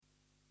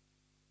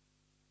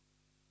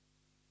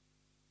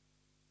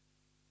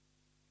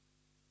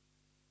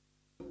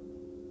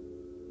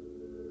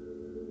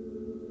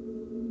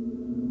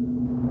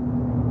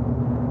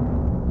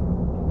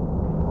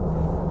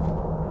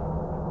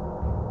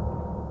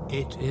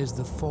It is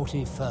the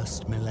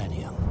 41st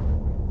millennium.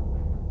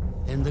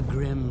 In the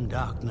grim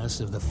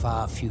darkness of the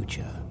far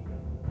future,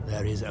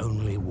 there is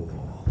only war.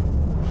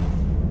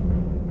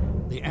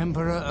 The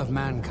Emperor of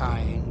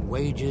Mankind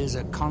wages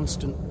a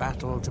constant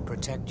battle to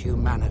protect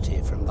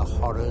humanity from the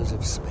horrors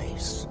of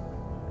space.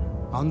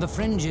 On the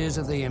fringes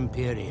of the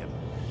Imperium,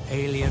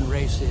 alien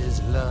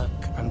races lurk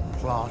and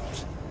plot,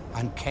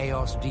 and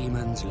chaos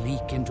demons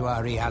leak into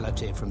our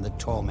reality from the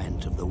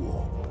torment of the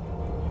warp.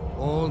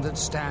 All that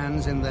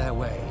stands in their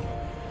way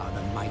are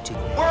the mighty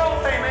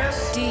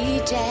world-famous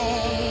DJ.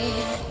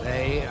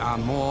 They are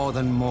more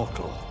than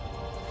mortal.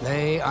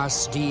 They are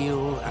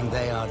steel and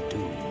they are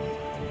doom.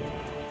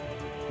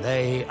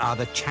 They are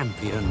the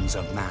champions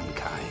of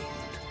mankind.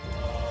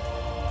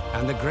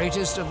 And the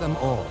greatest of them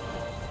all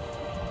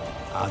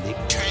are the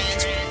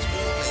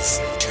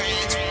TRANS4MERS.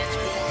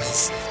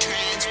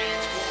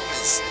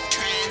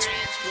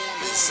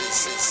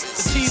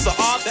 The T, the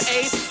R, the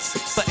A,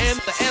 the N,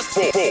 the S,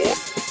 the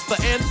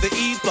N, the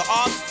E, the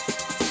R.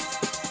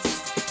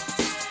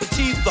 The T,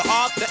 the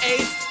R, the A,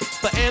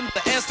 the N,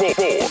 the S, the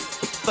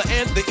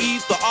N, the E,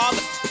 the R.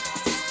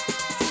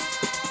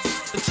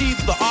 The T,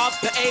 the R,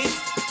 the A,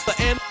 the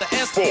N, the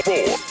S, the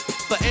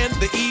N,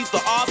 the E,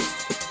 the R.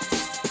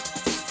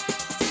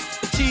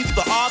 The T,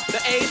 the R, the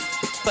A,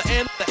 the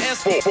N, the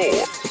S, the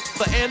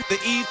N, the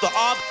E, the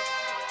R.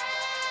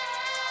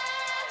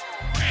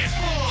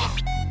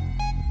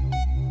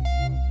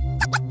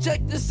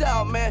 Check this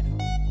out, man.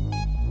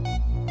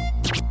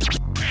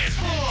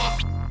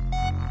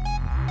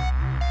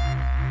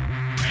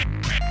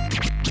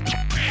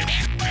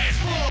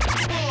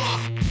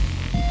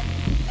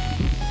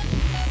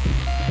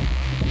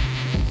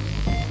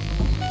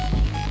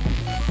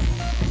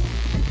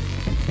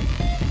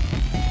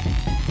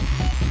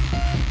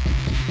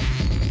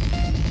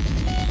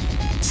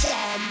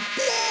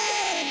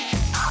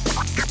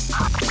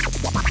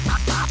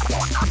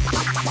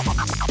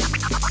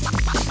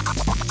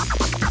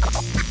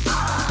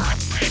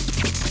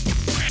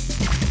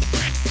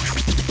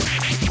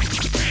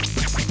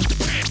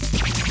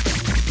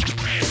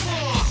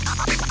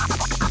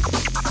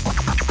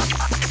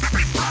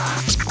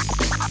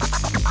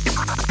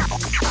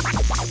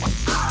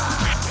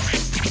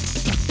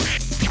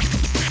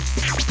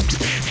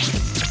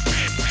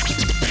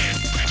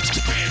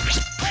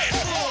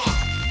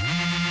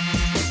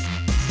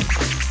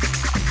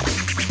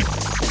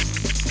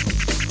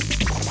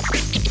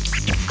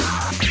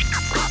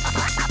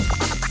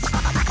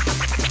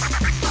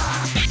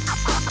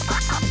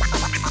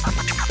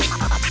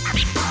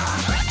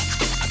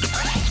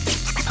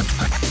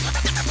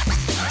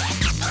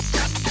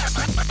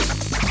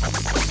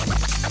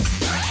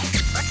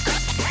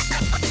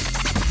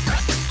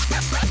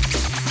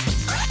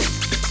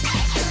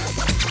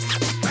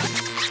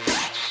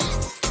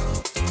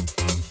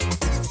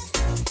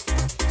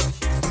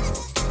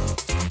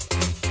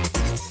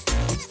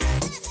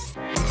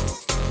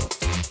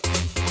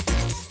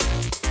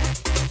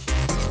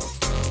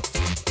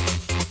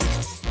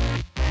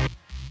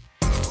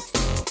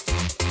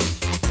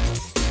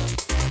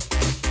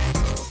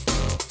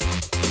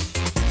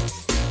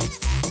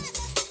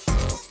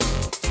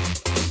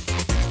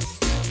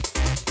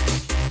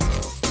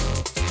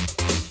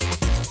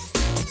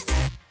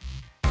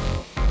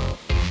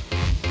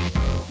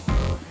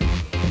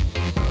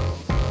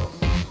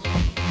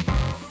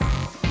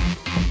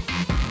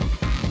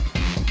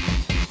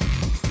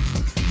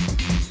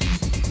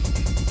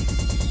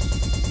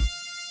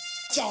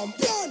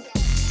 Champion.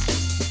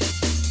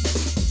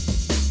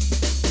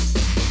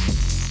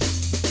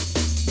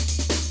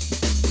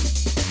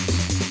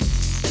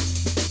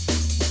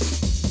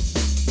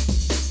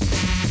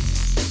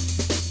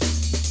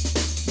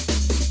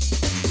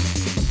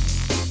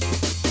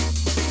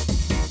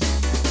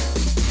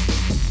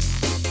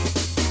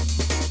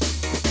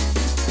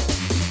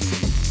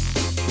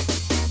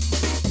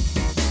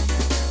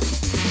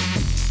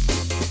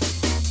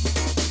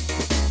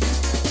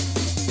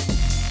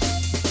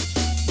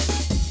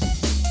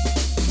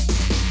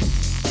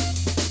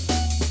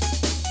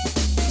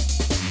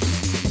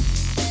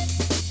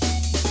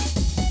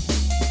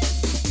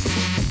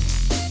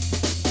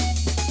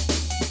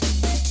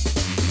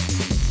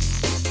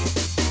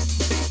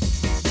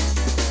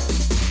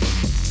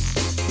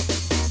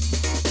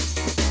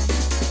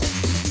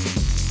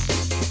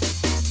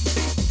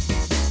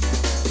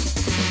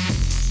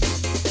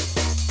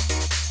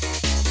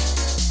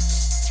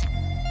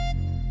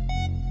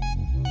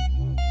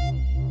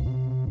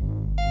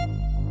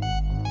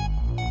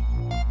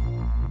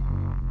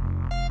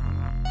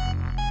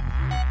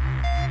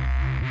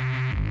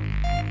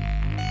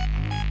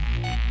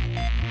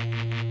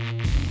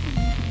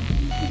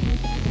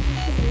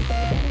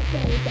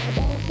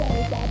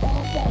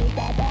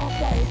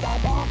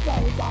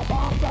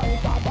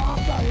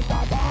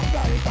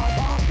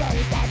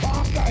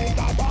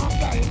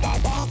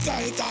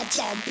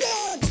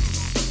 Champion.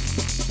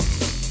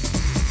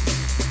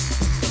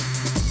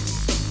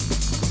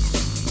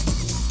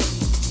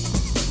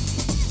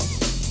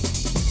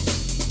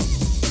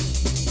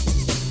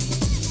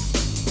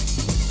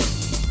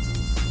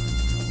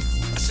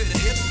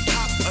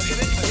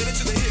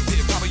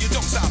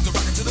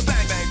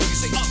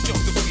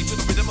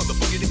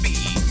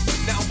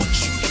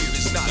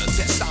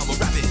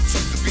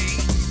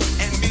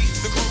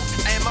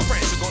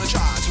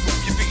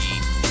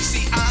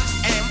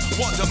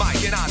 on the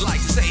mic and I'd like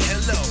to say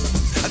hello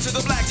to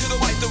the black, to the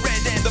white, the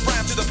red, and the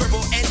brown, to the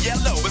purple and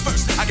yellow. But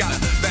first, I gotta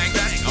bang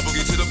bang, a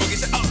boogie to the boogie,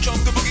 say up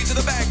jump the boogie to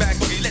the bang bang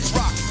boogie. Let's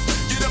rock,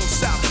 you don't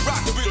stop,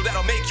 rock the rhythm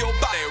that'll make your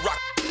body rock.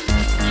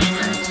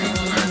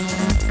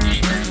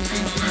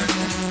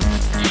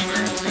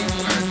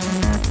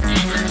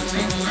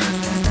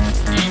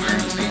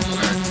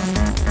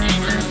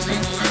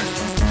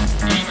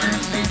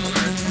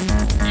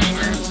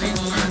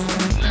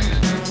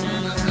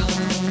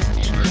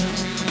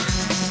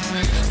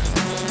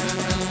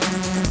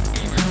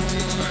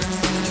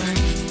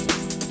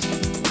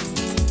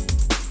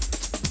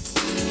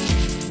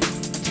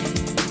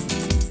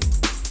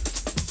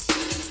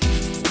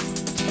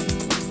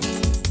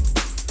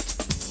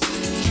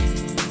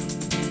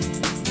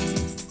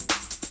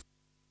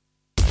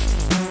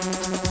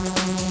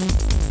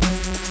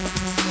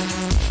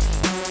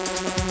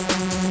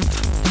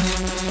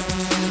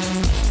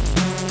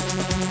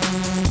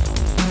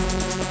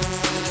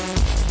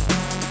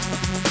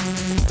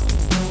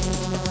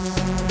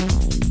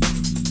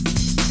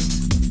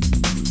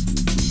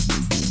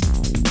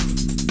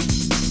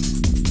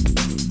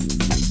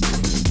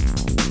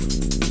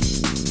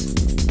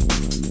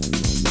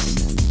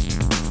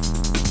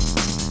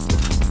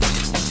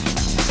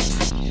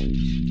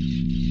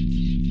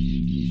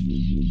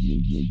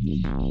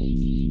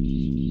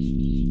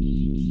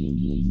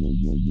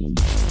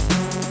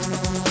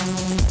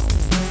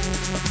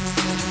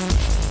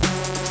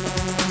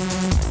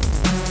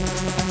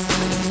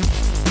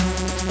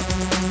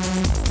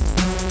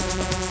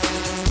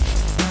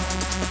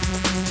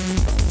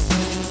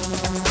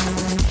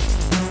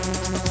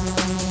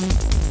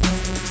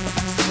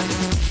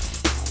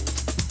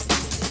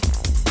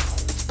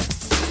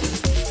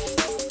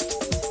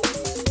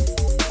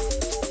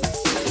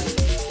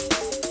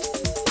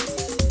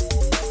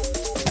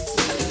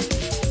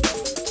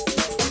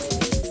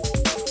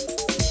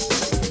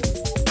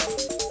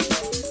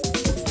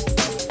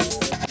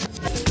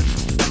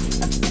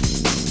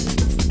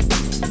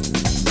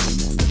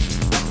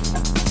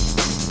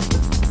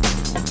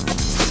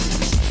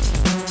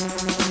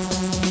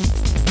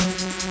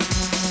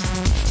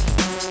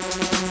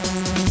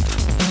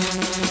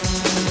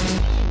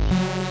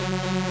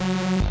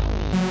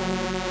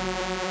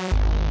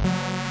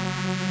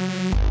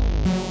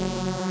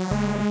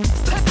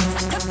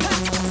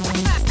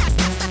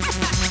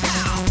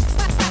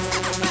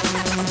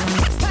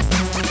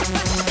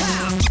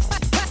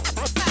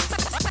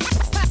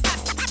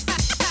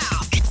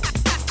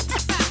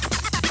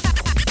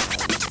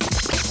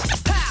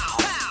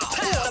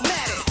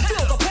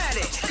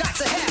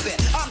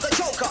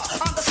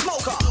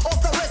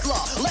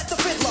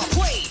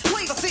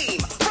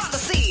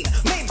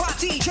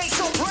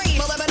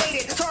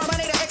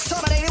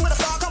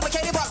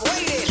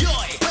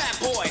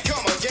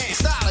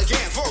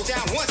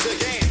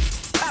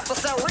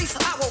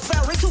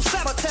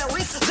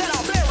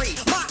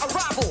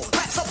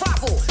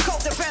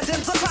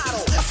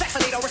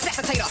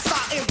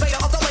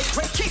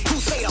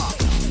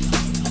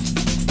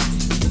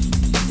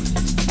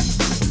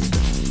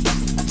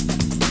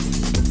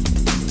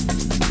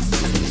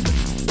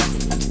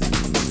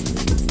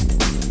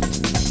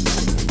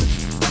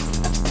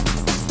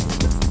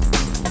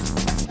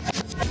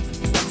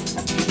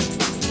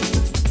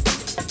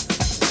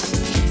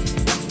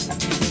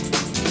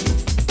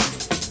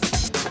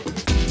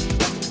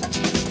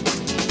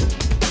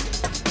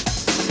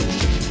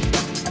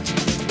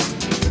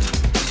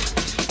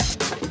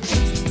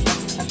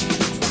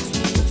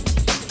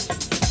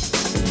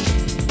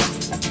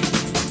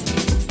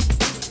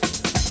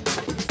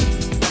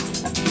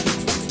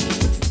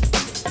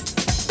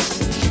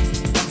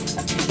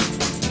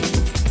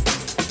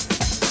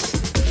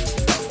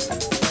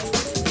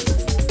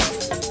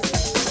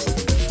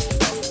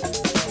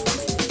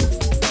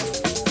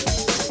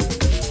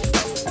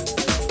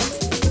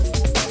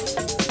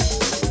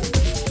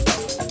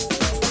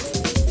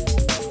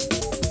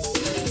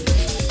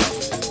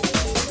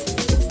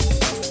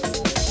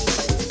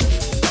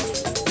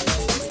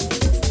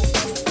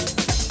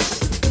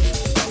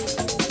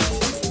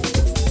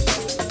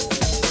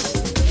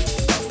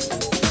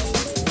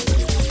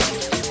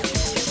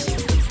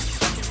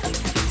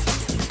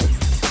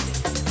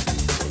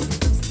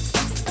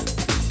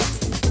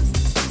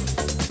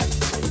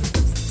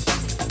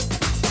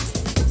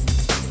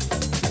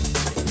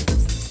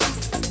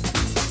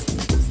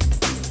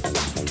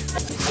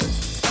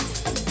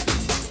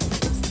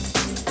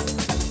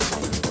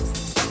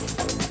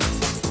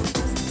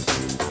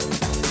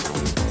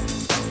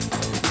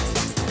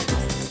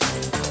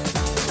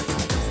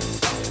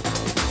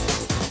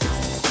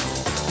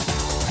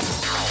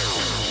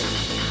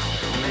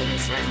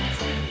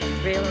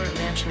 Real or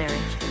imaginary?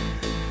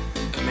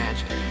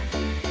 Imaginary.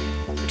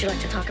 Would you like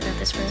to talk about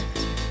this, Frank?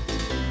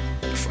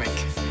 Frank.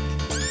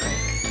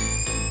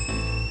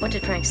 Frank. What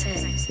did Frank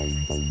say?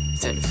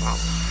 Said follow.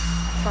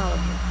 Follow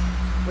you.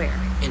 Where?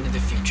 Into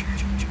the future.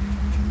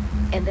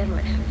 And then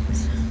what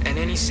happens? And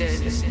then he said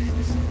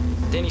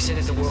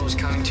that the world was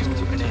coming to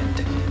an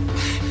end.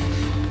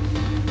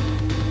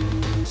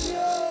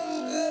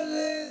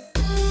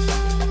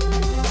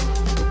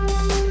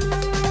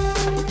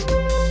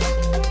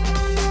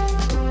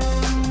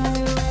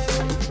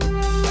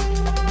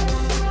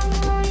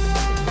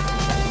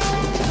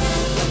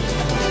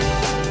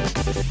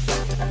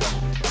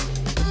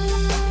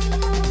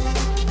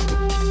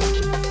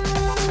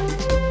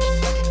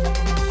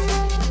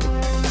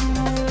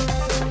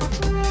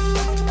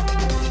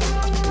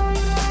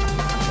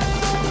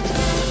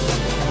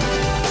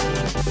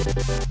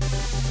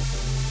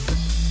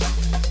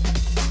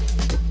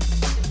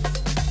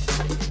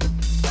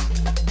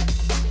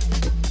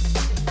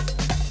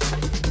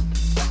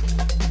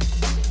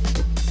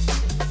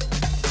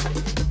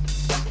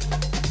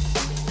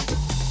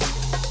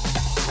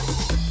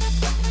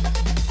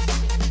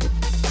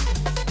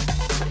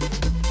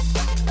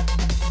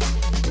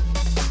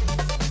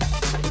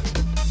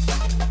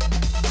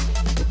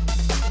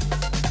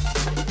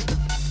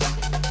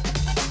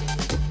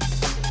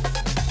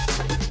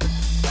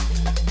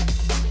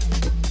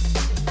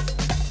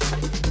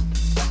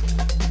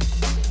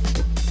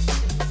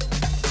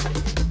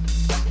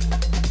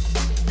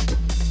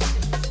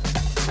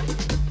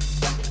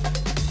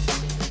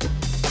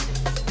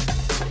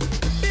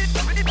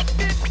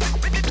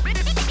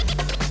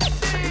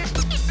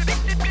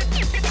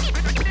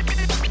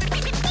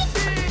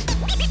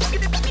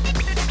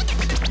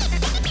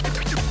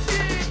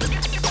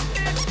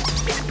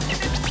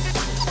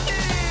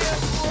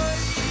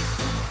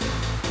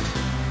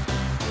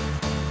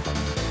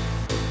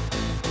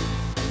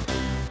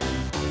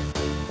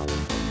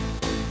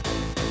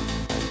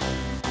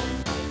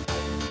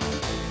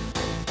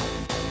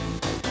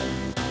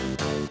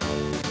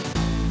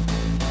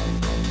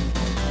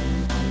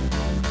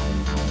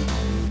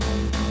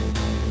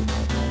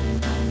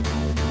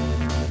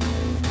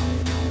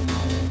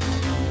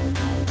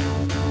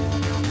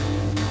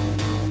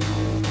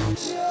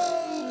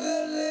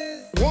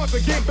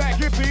 once again back,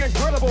 it's the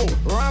incredible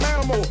rhyme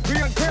animal, the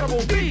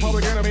incredible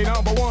Public Enemy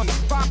 #1.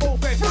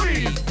 5-0 said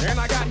free, and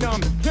I got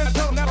none. Can I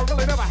tell them that I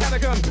really never had a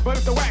gun? But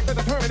it's the wax that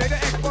the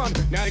Terminator X fun.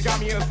 Now they got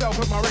me in a cell,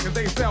 cause my records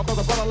they sell. Cause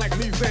a brother like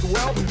me said,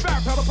 well,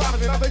 back to the prophet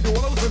that I think you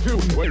wanna listen to.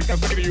 Wait, I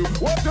say to you,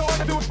 what you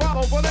wanna do is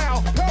follow for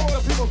now. Tell what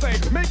the people say,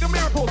 make a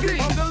miracle.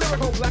 I'm the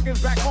lyrical, black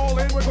is back all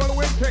in, we're gonna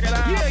win, check it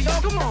out. Yeah, yo,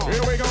 come on.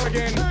 Here we go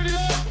again. Turn it up.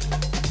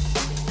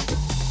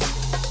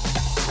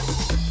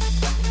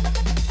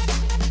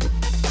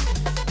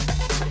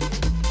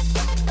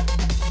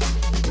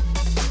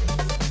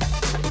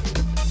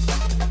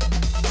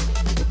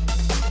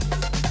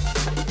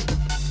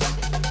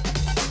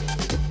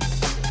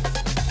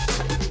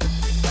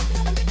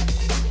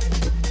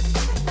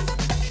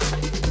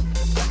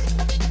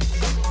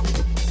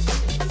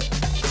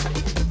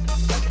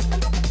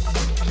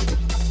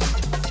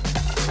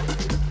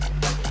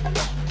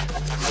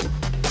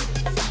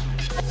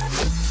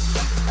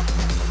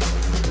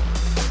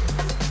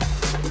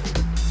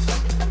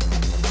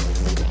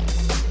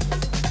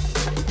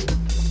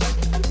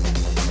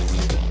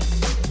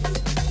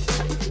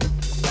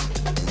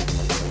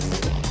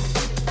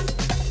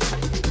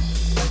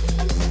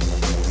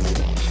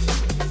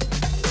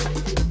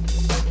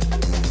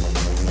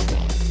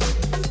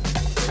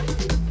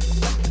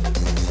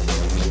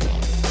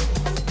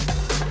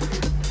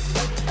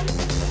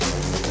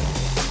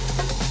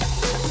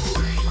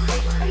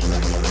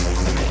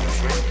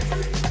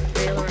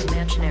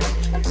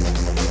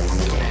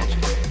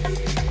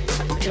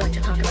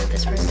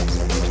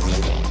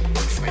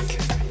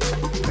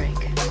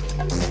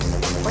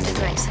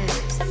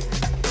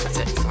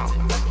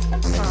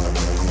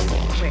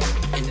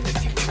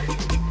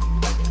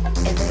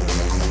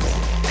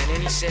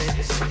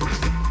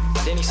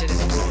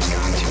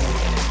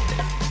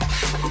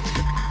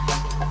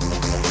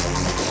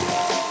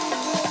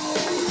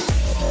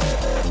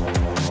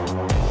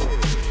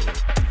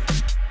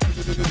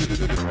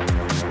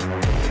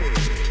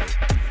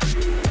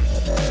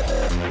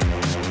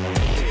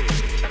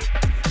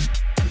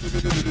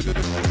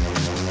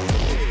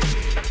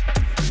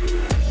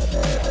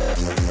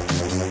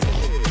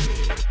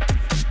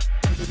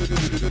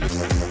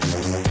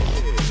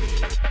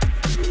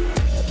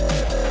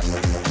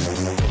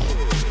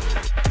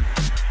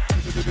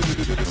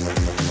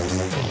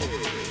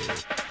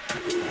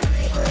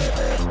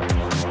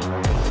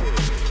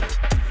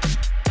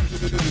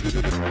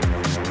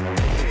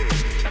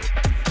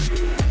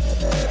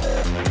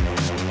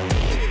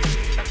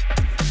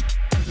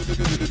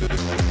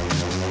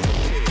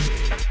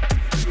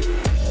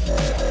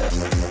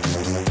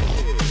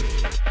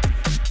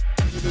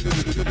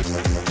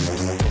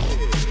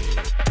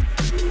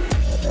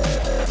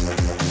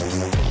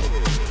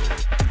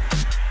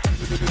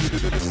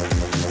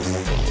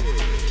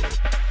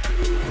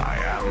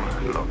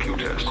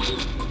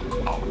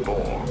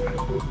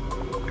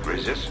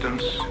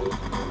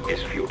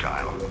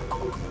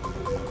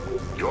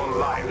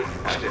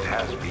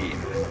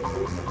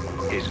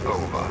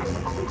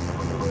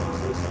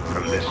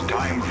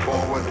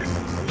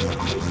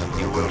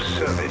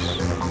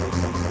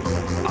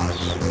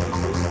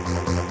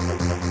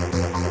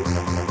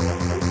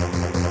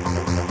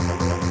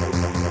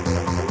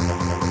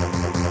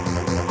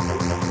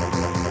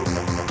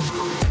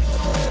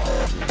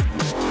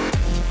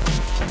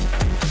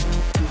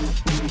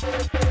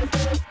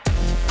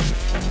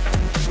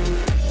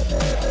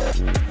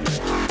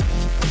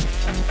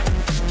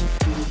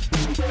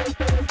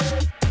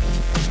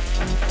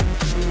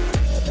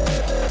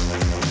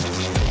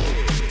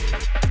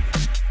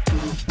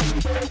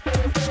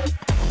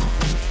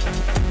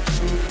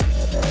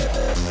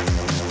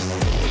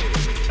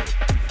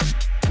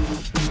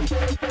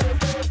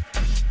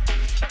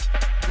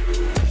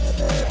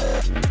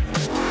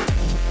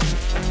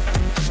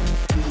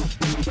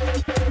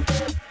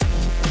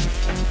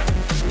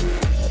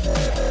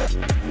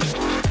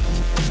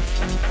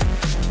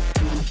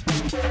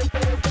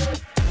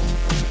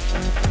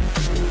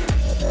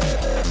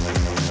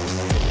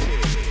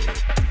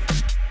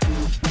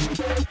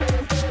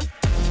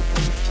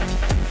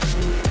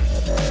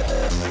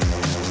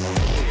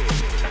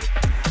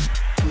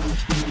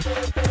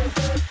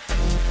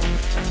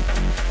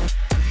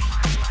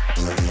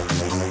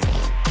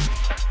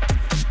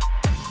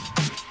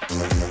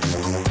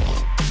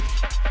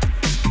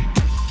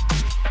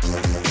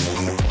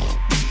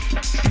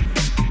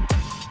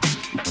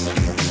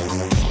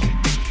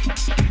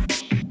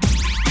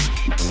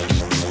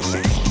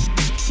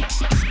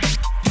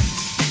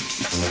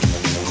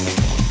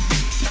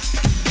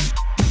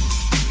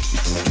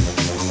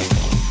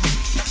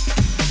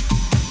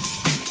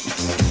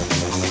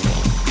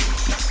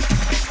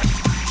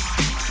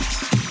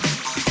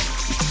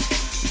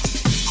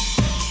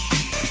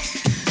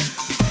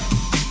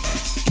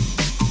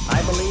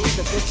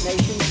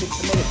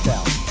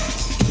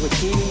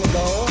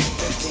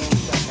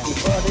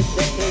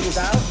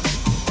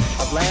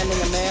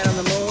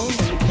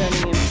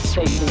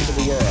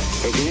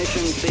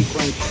 Ignition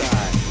sequence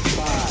start.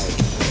 5,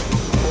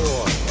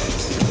 4,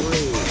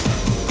 3,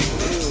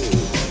 2,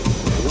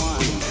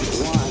 1,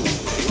 1,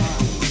 1.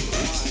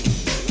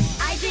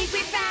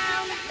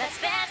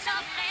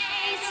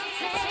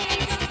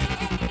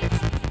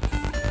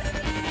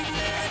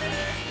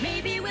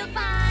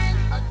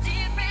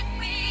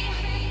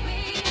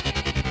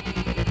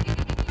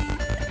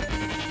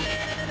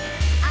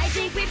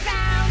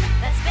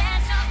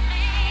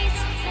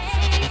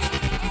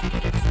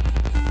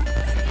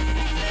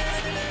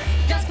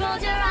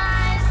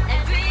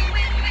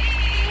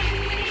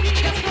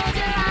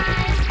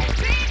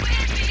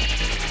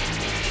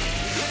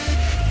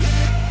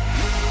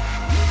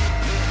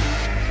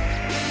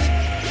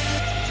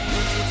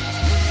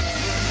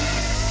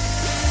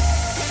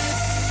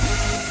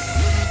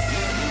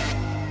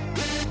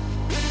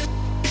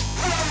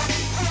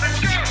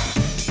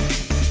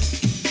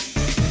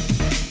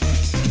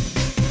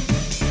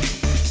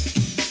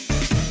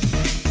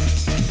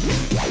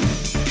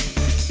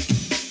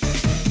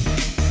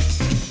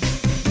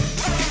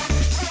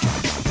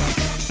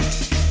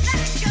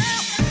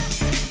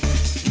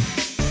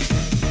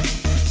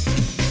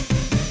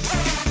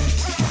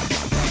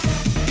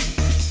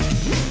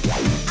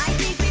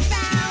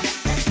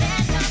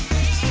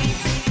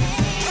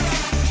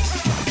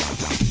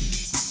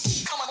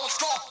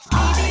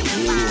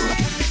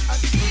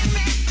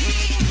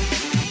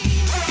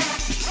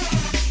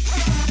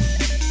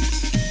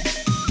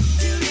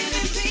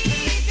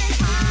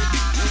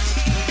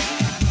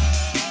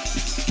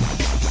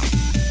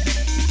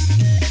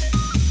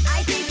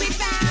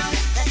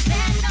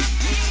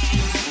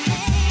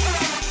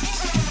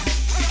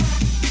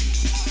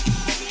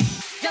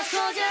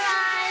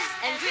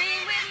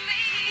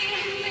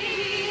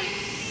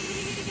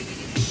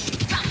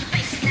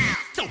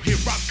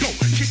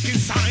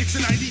 to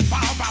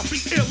 95, I'll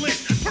be illin'.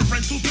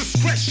 Parental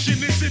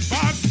discretion is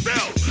advised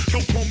still.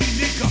 Don't call me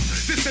nigga,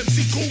 this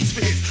MC goes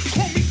for his.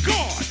 Call me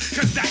God,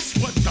 cause that's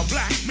what the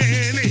black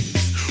man is.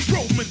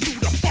 Roaming through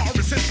the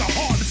forest as the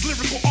hardest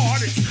lyrical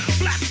artist.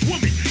 Black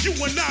woman, you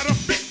are not a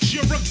bitch,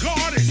 you're a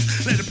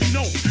goddess. Let it be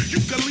known,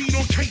 you can lean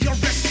on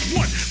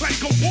KRS-One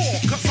like a wall,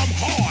 cause I'm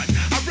hard.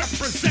 I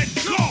represent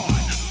God.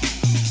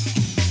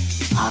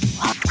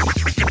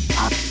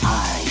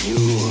 Are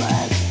you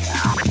a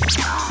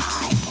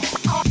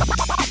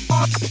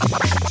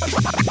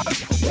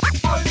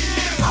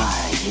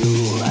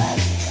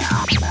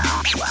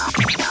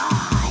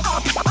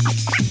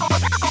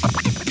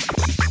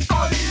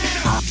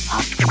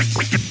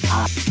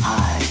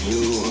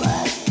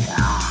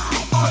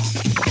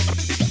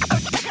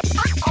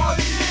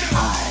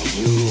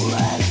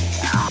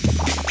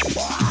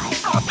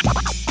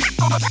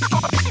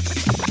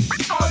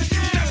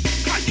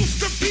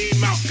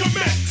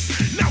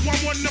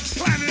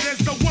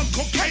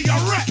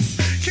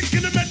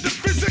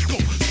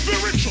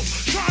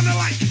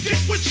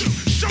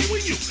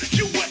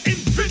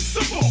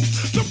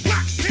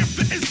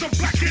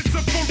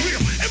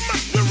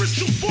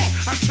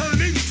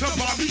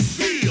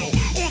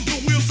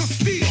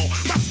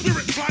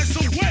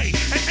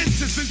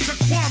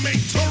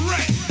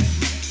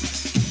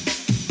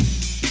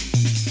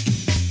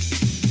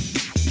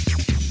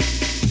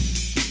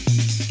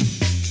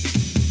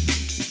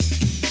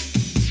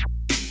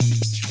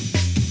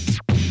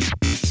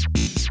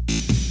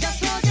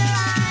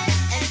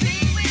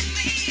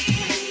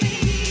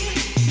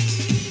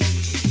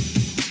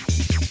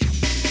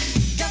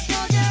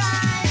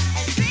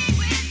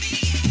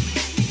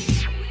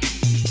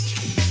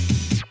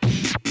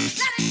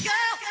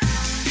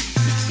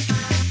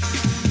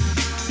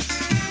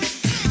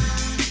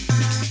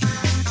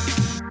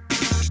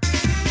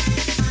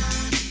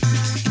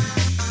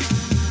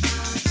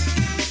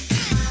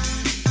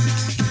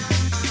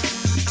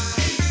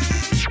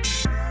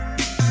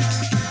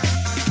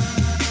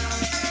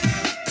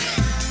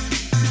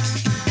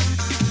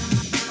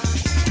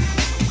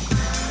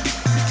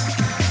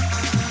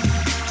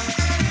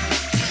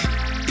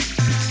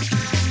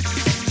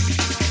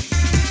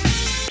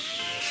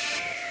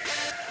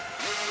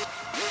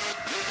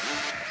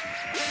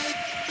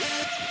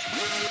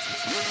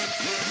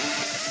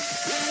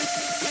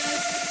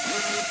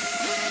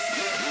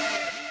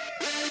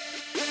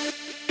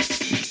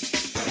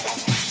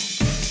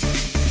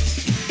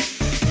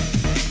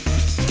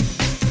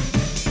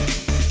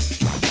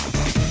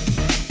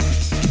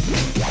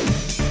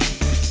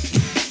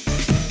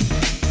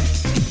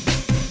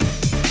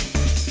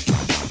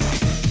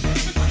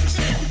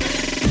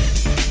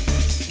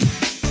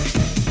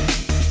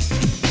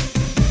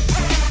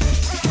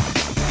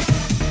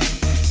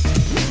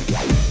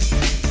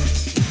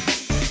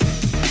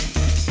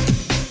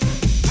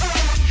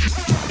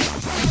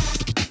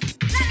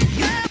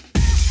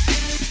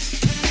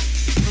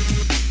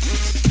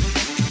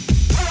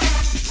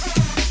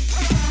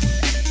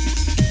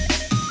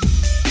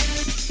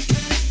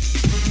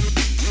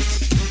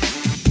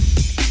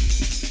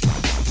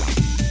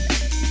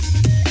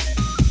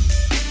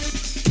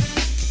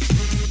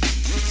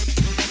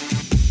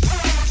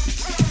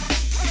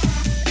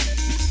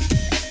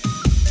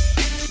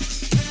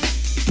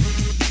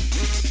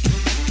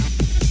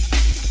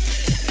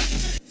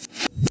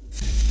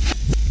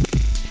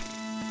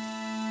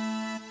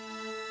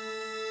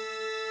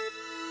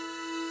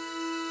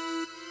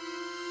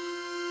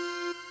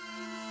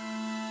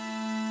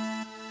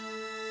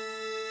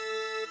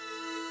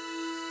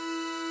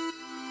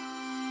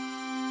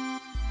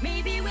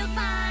Maybe we'll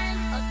find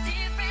a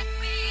different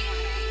way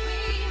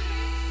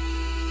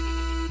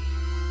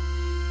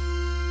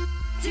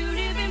to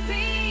live in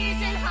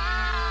peace and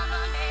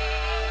harmony.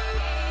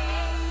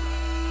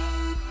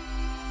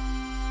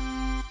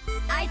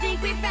 I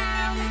think we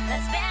found a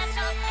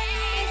special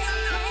place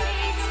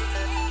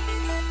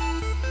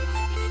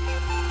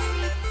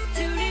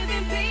to live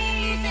in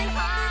peace and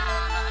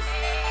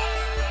harmony.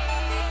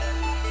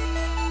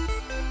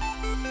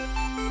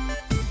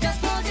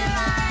 Just close your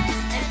eyes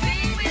and be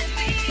with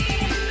me.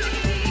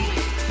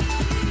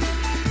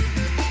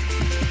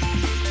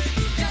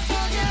 Just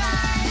close your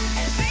eyes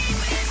and be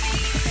with me.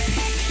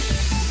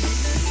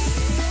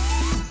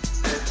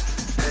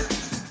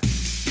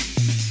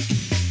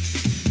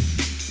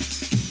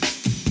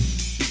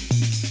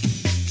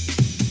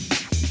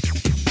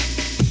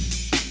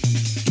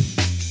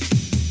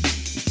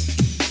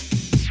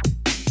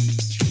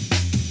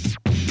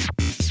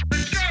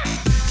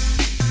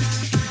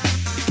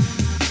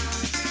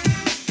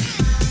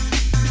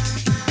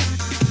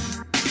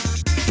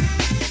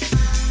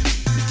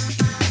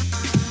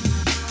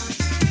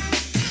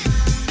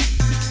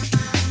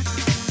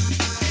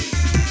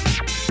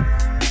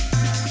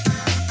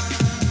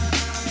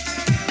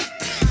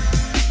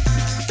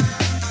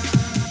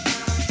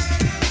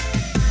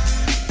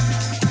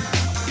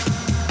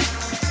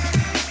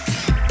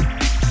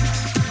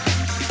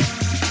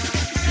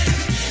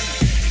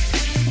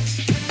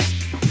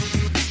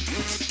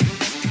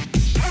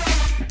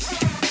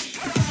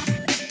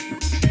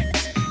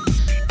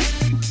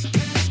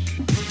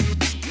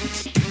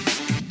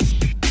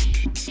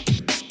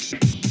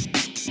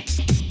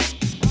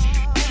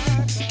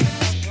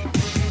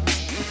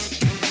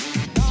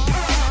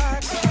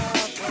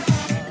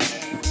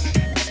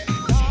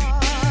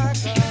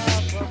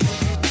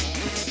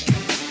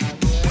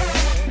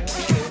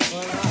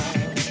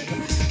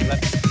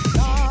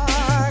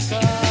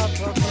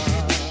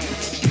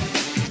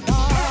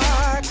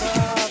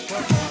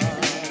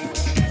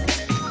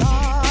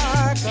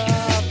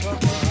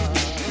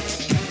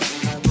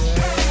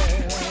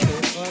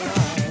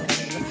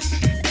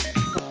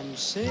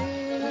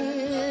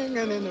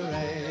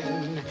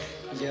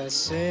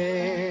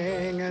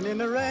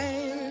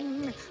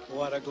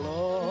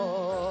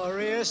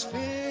 this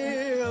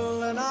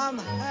feeling, I'm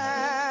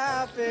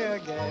happy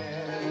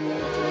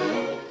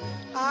again.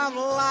 I'm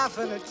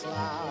laughing at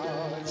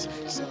clouds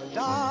so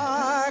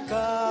dark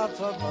up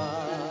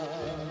above.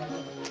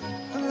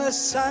 And the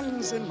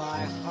sun's in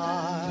my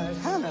heart,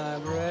 and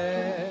I'm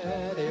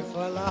ready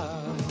for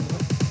love.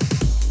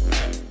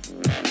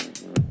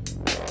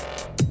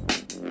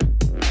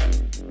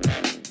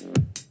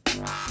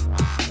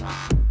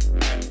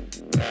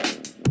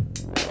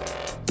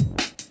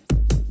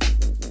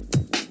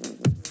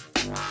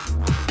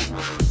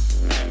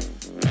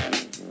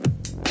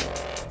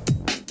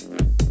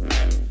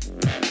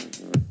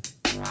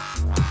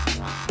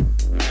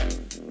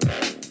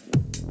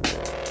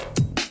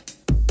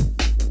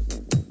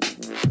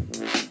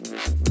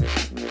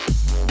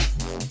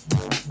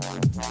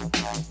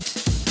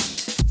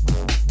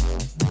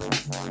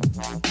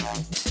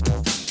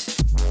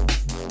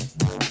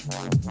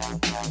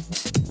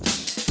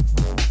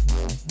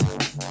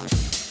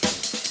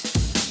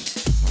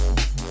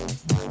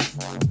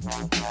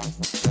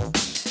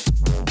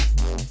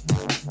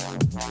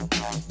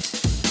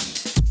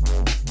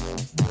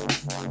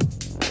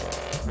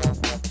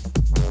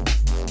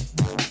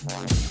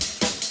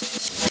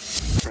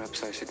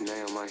 Perhaps I should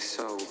nail my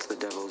soul to the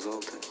devil's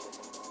altar.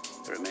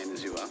 Remain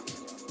as you are.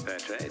 Fair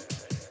trade.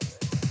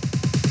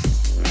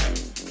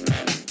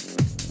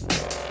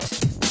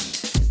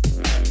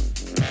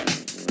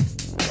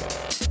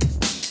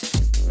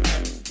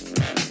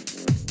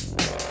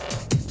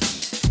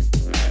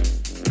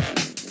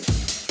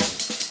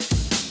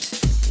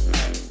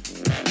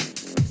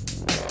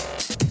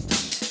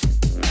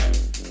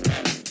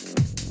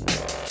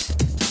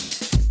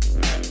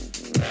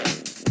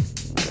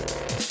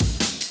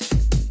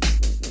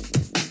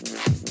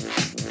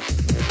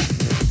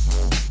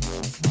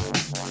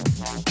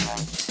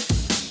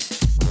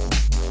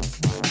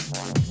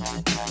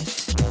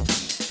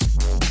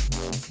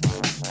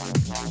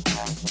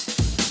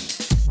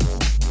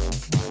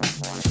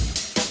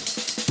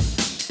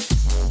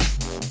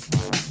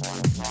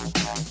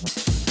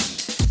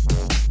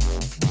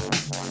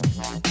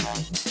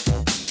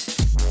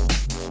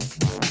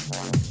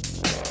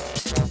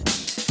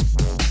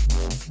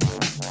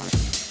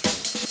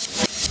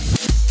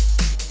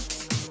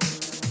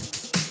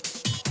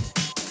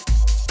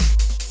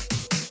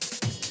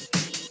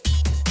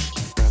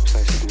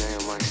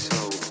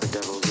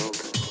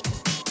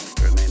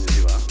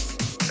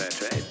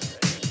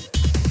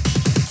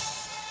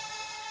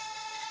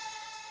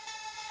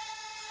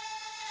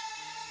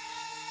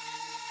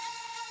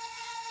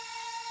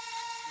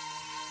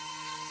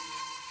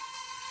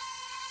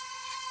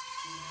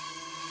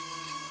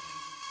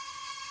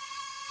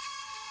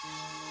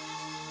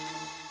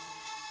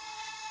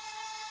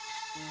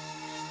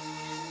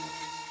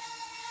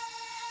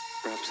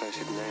 Perhaps I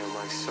should nail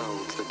my soul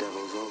to the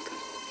devil's altar.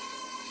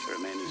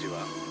 Remain as you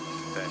are.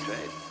 Fair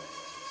trade.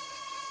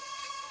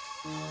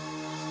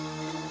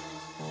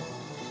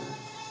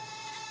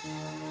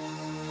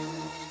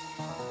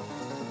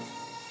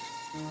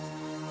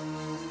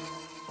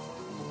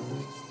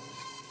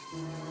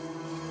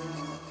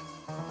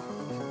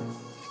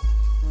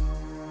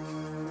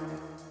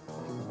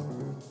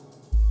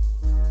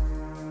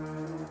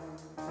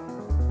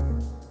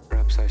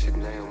 Perhaps I should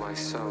nail my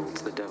soul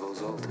to the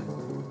devil's altar.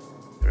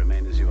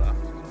 Remain as you are.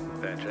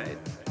 Fair trade.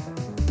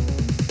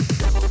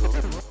 Devil's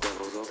altar.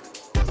 Devil's altar.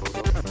 Devil's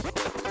altar.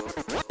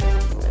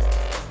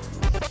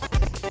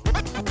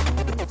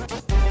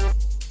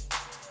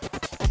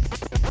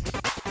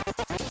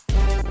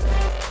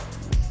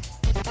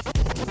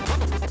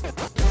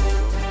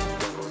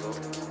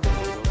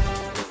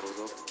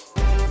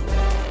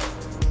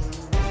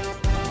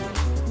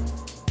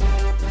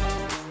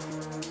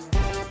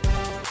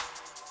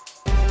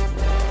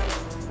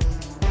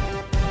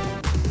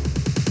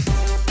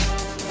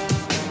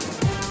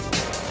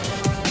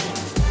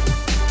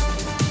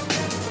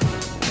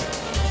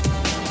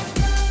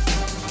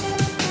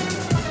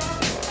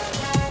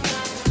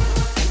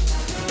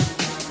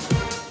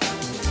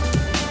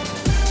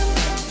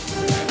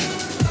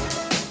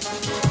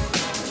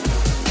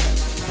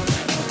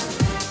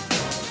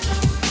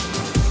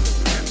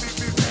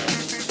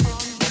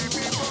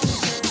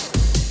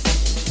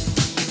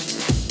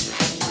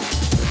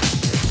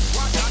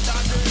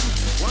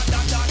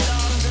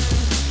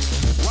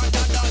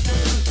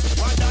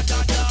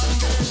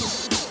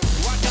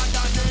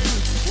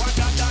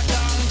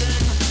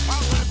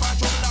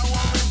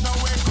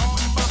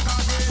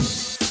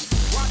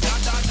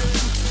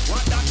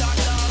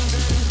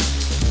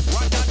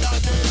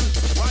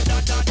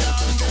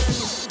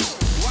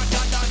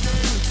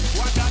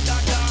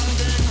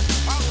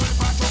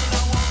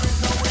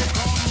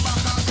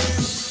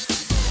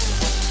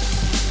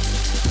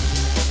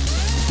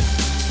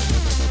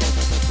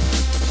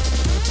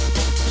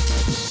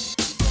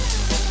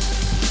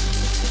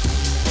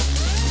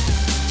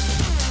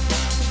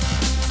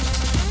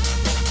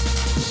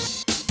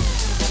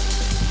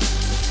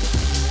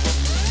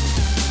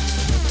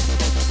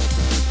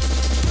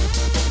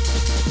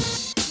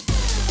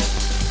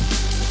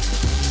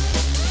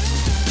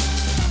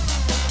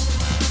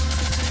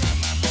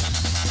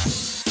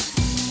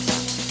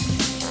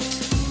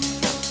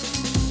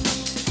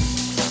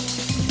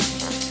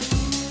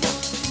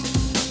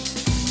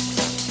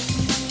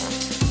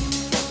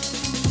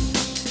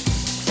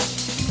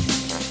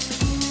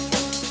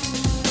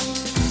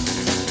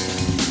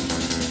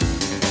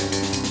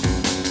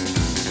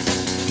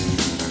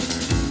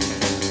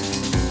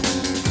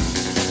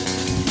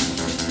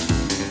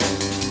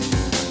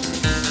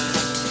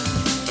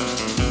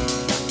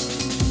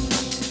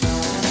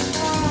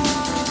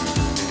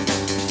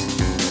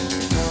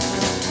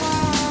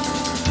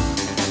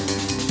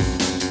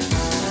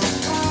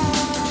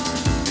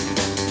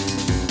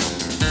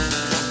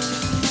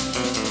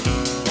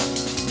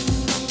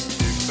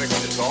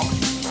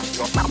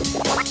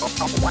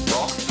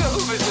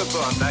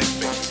 nice,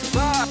 baby.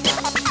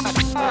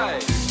 Hi.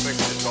 Expect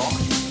me to talk?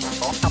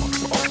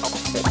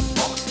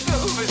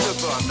 Move it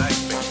up on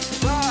nice,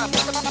 baby.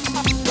 Bye.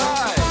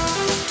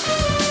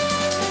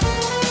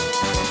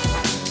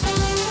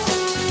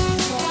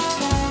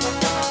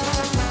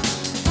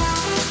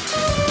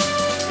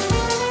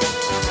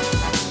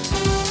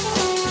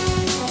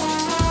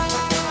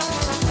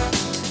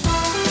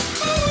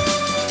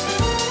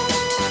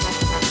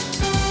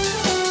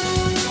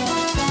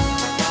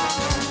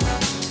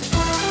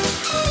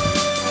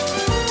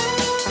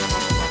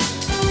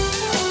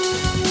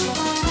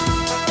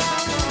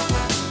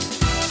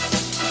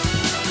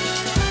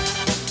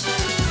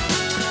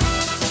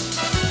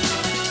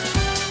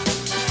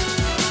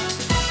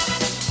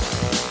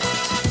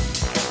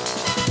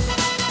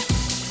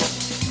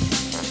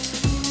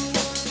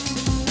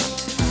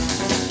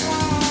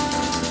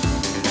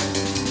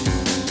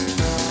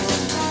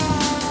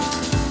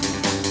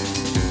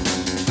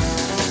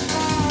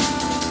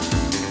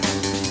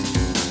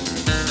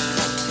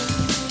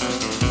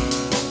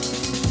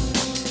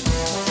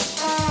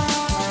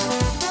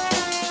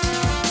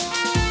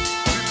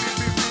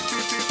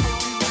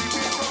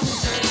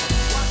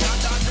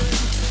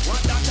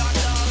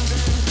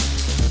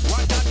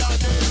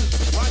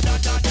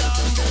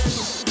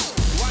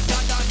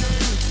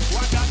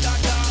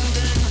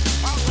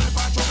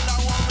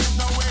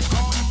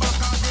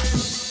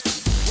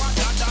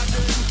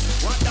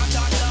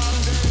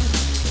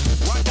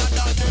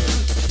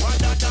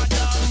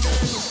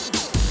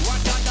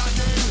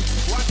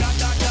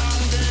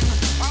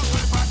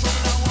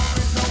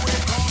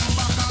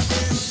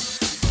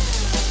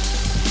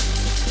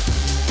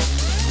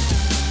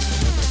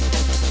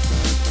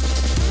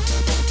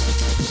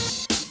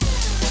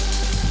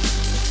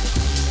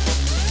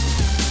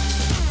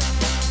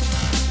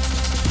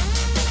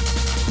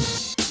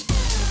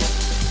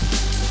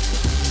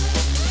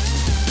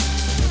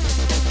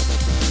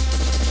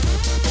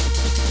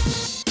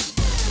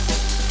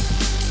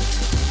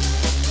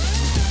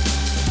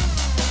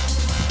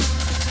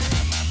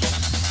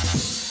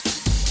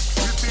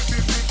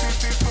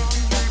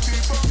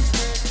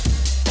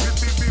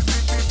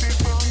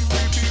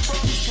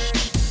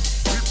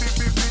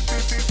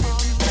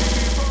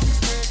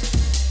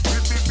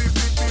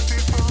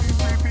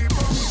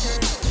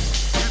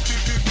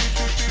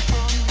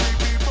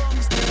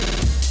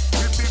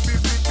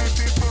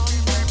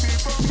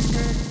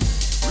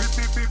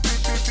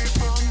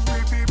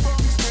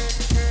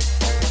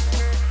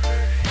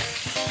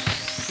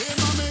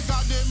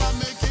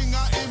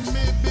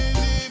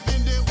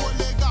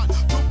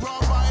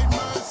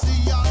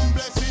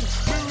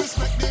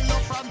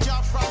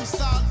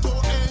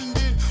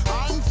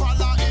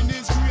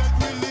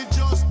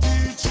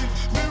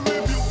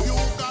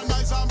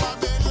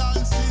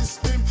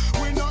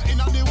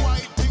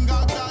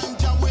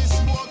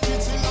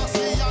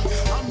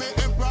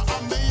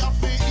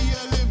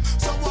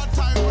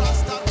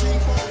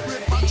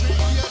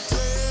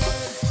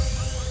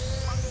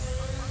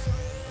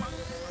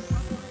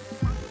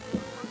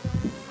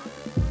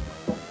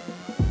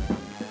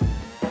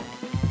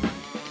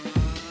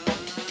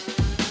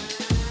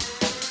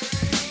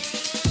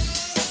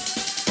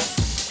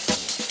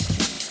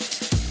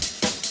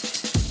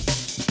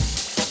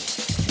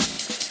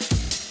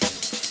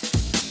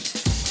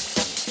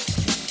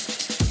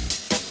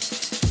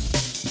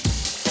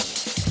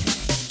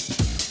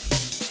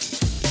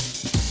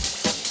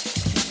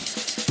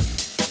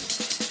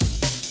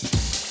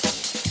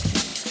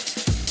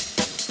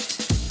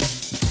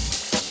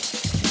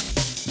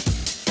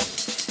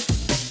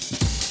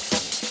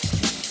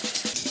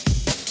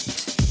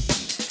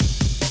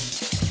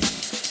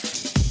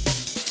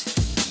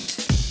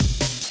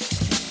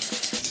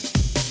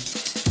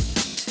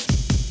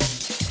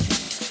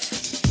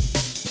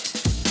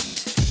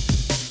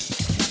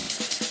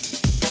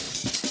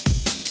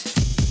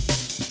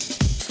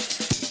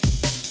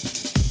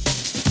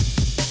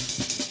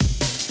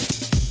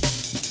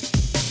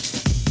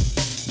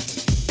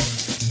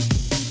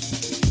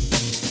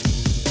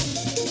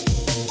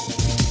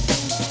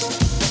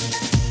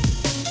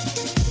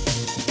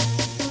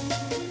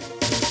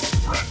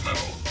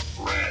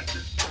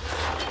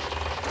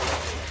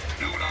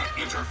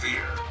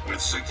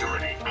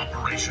 security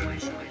operation.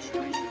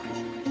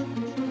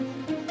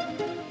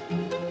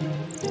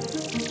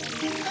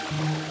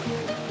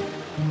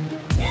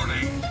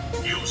 Warning,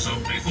 use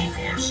of lethal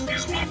force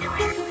is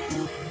authorized.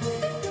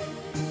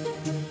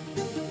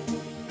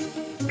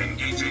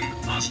 Engaging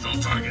hostile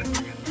target.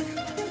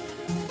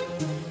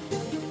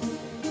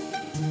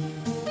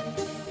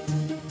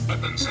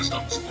 Weapon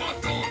systems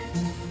locked on.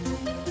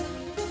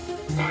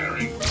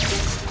 Firing.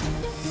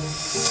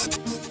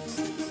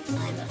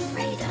 I'm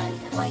afraid I'm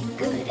quite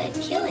good at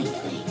killing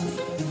things.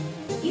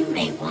 You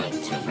may want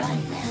to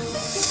run now.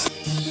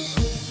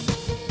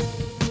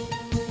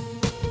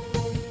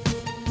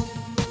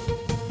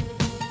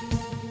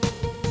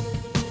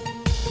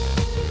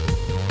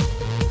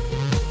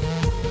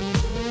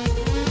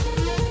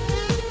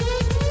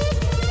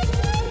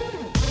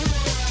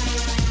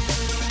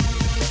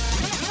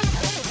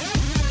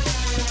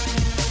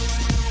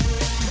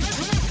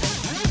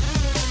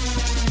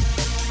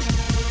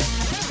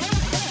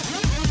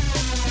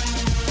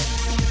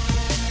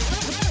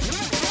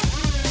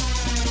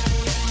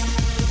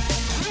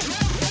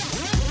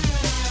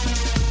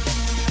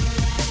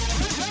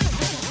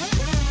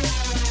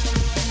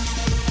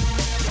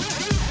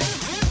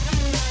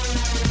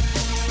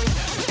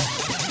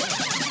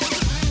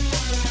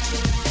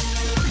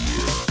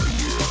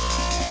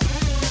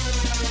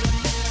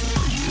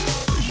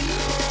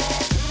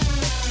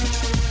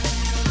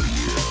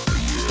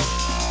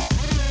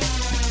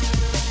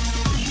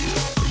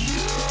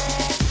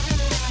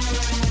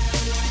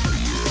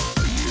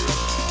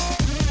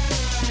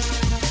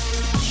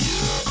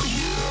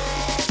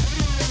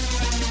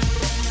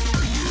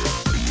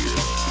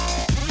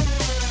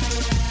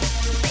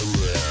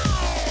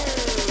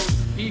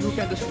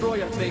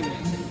 destroy a thing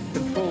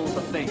controls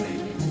a thing.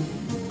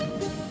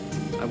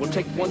 I will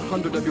take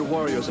 100 of your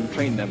warriors and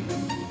train them.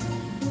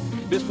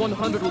 This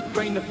 100 will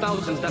train the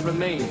thousands that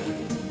remain.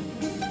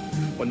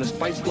 When the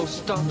spice flow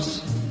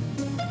stops,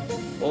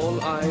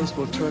 all eyes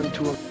will turn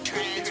to a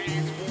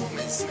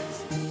TRANS4MERS.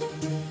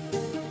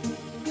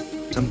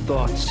 Some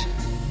thoughts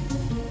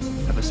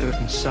have a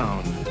certain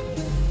sound,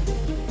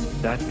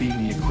 that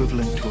being the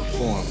equivalent to a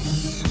form.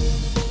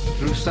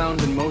 Through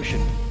sound and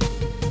motion,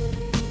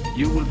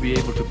 you will be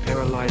able to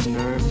paralyze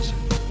nerves,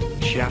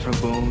 shatter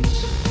bones,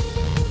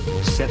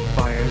 set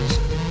fires,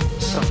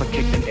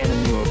 suffocate an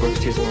enemy or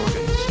burst his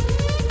organs.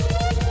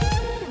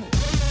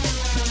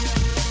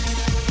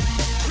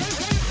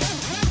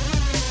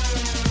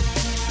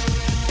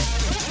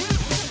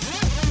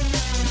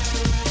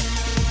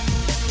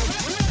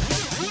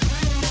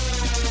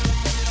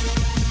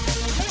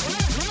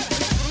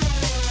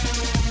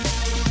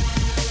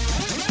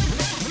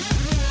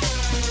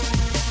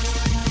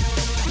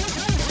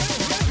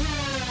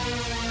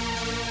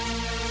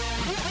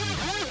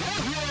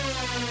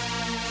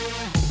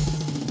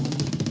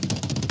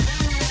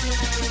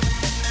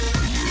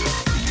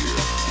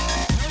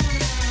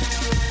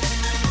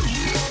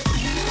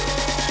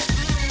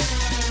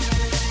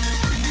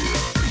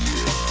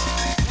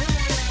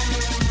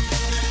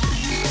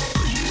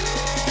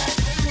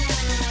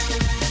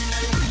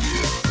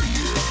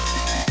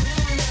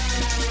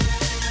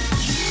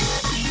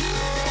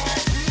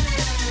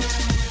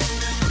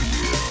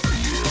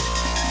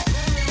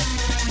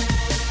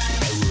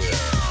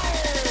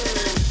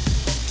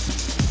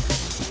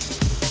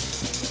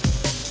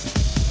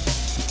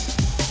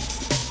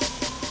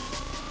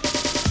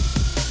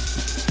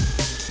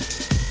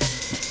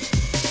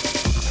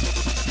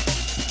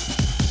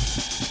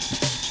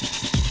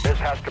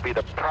 Has to be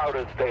the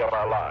proudest day of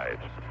our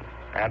lives.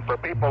 And for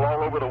people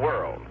all over the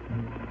world,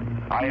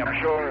 I am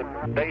sure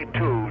they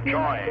too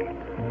join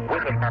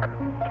with us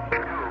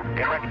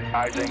in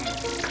recognizing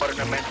what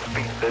an immense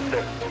feat this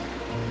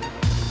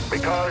is.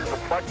 Because of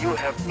what you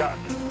have done,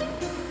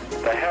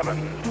 the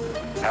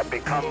heavens have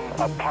become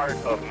a part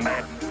of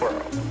man's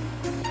world.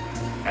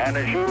 And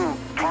as you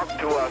talk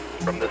to us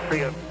from the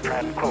sea of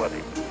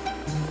tranquility,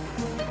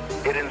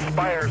 it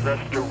inspires us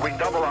to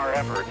redouble our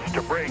efforts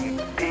to bring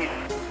peace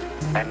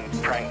and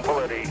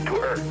tranquility to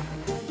earth.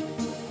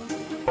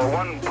 For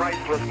one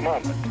priceless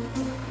moment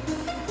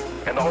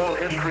in the whole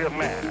history of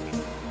man,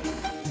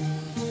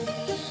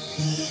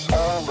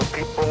 all the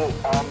people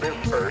on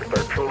this earth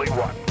are truly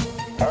one.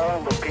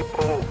 All the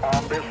people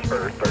on this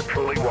earth are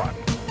truly one.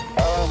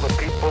 All the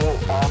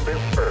people on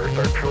this earth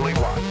are truly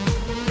one.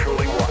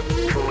 Truly one,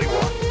 truly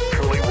one,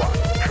 truly one,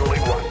 truly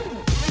one.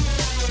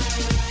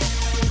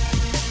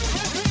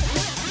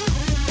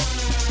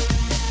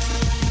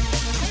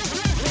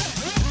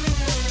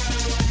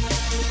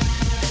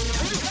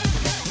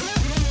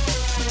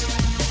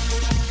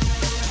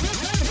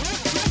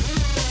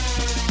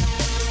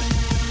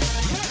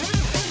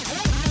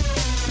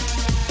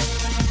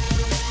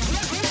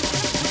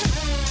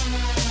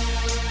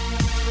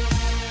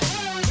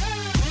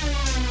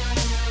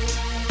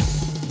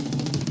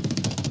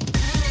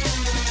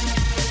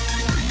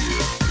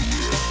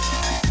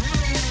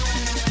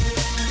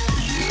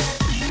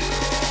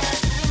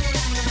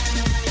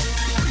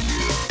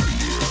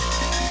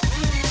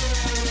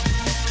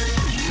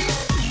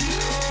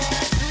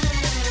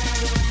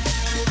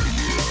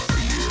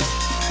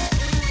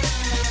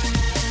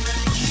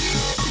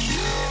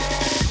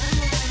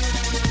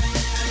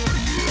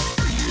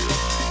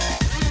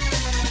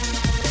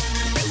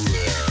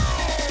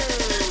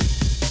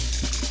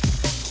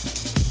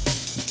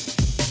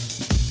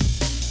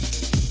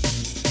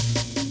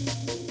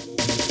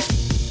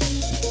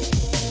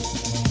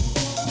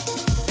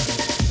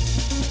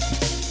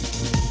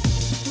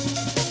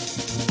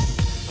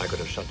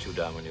 Shut you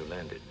down when you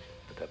landed,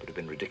 but that would have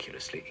been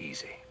ridiculously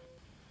easy.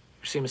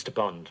 You see, Mr.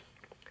 Bond,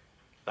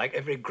 like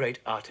every great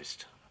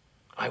artist,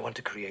 I want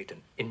to create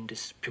an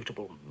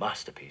indisputable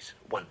masterpiece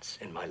once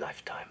in my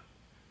lifetime.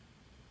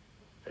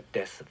 The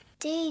death of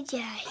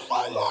DJ.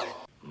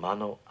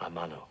 Mano a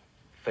mano,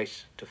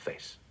 face to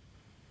face,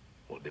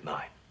 will be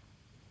mine.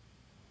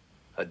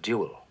 A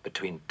duel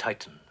between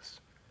titans.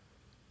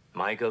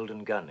 My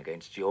golden gun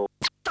against your...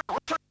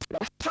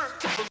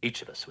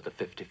 Each of us with a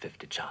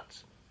 50-50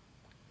 chance.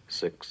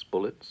 6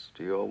 bullets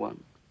to your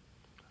 1.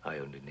 I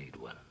only need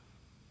 1.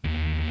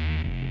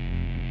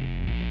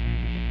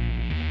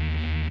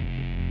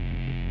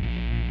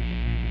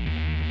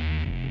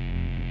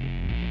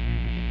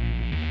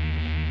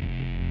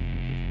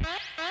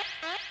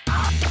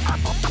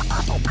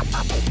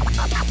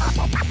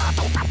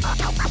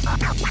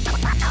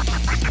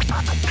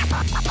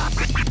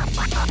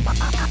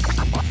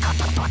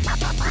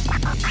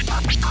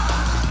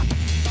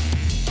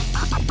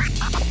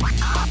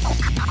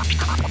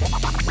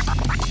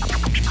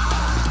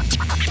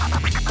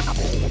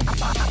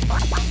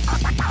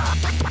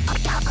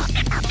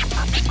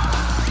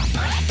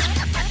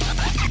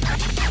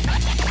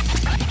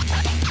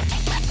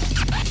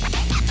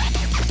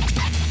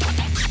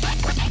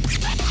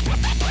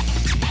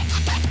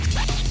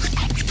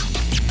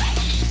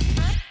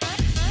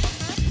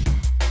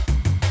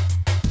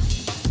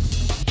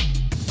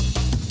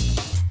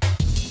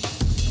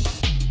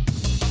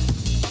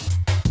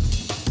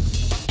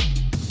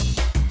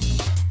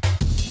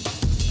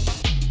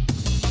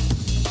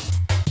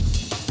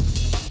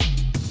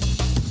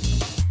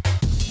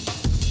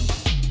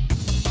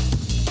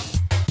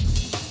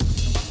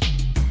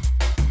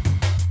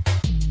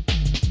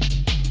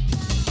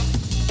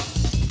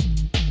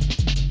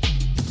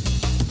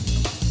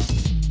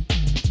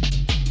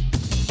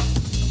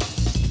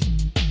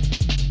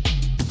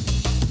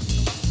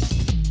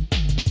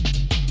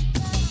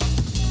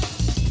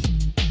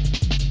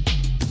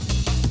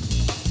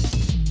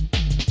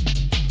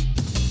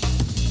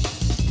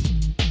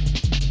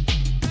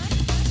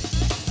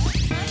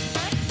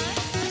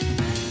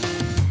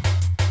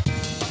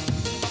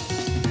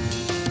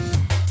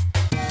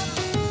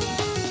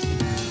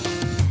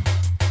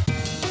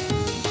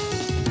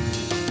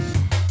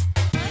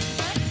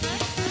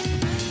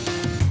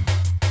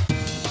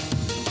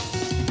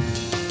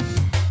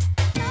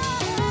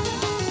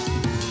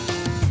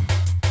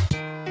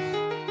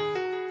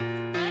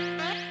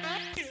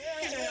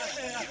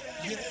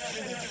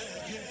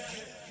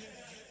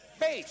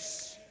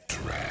 Space.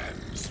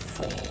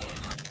 Transform.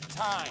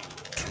 Time.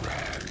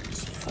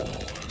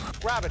 Transform.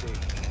 Gravity.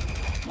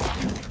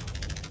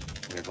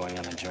 We're going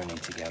on a journey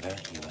together,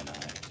 you and I,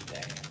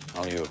 today.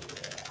 How are you?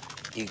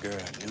 Eager,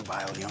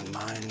 nubile young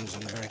minds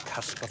on the very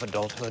cusp of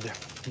adulthood.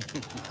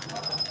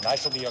 And I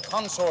shall be your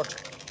consort,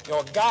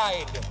 your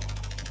guide,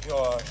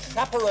 your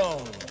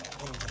chaperone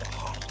into the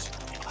heart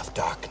of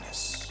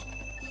darkness.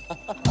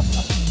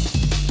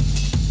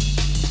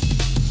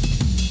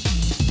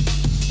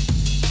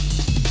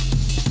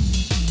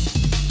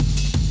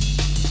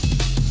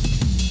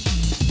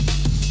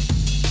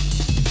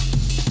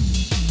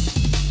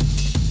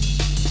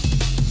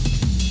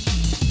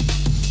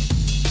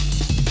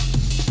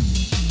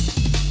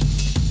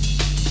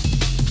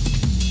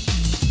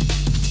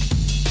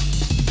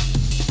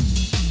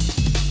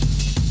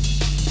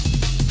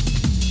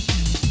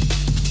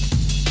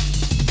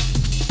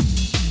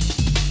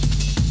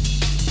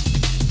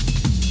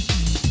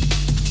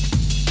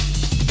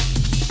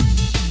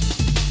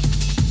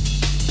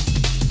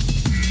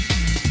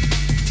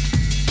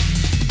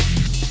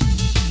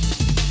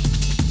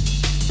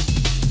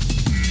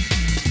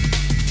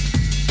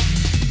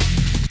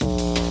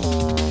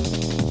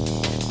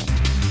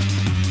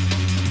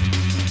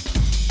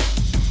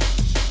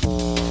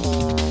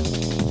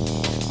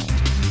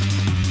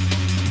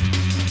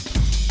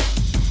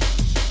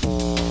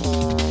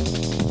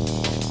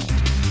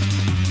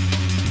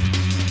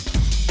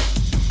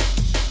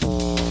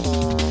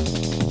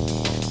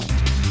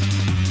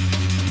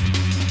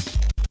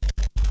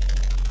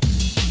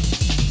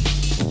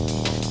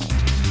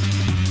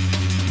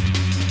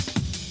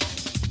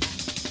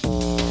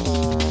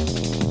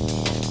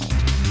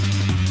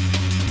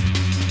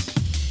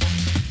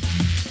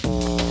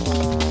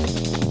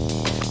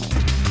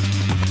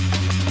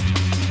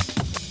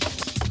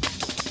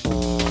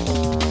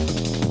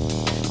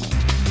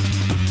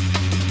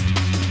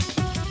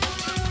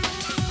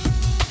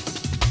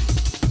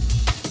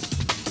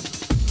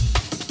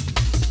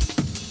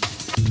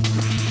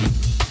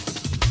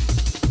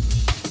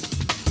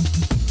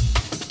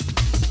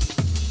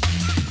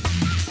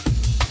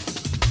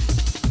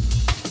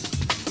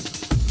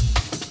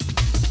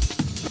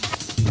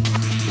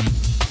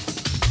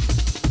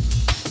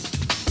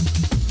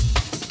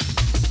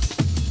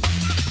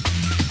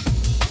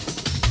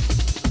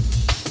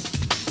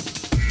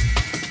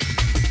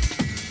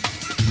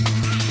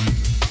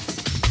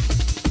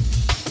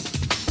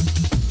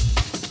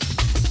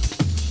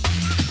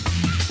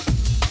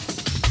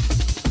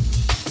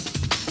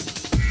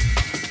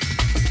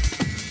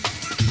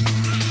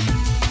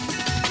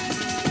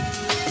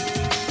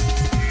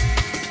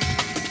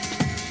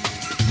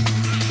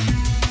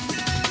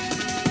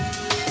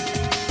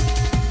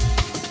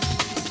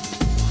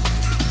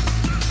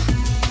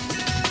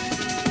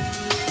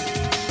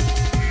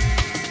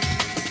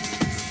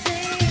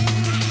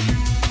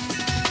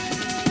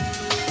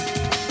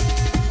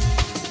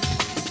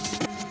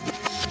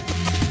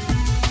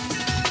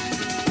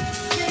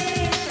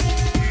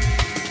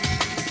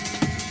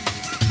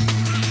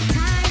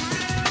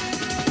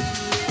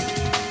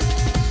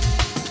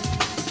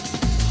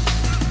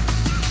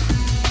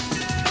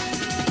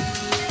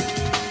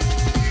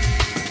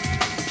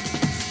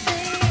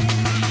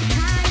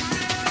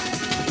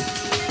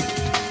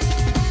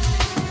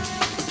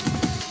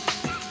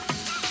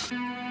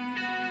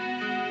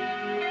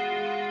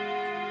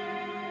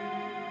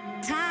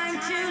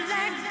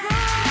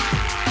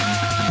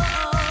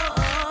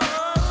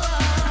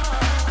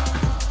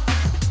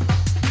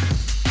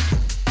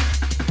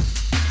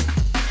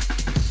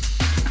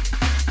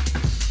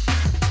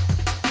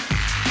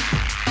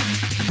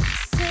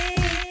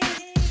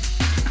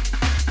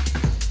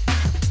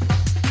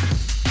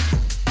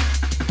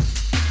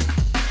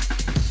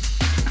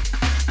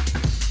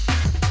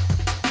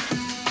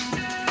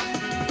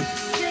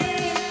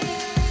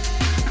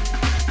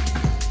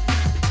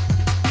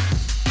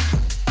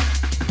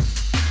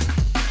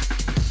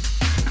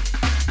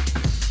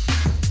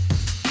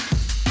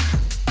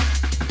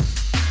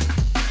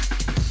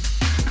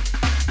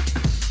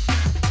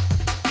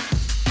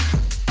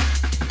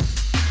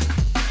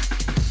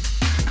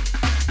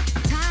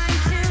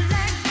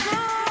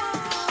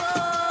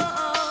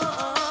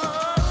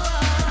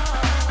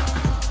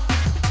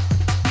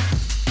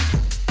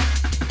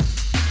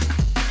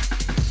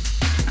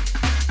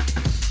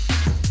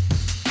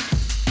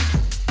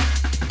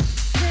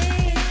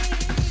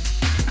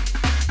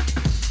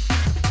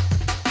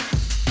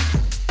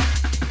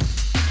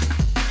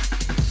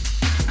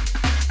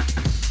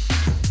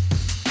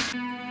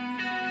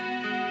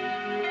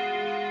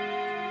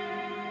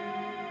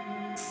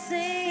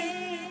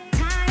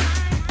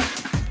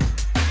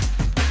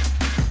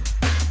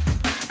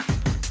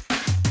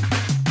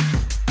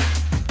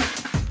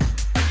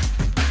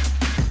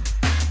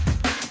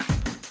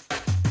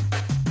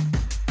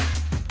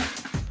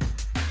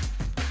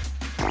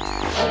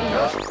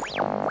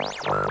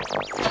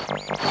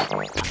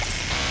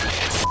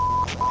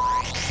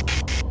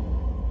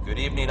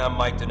 evening, I'm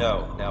Mike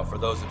Deneau. Now, for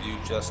those of you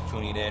just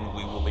tuning in,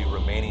 we will be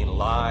remaining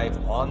live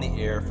on the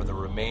air for the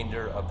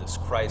remainder of this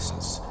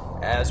crisis.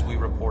 As we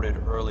reported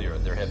earlier,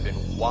 there have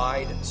been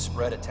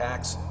widespread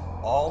attacks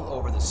all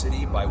over the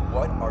city by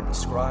what are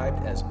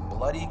described as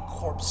bloody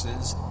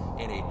corpses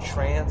in a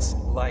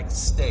trance-like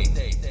state.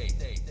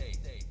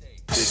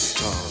 This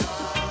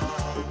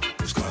town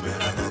is coming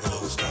like a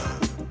ghost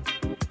town.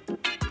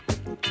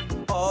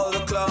 All the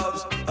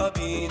clubs are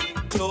being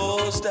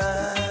closed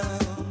down.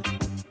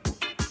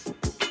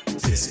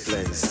 This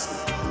place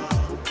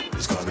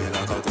is coming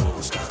like a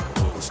ghost town,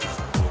 ghost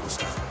town, ghost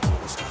town,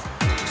 ghost town.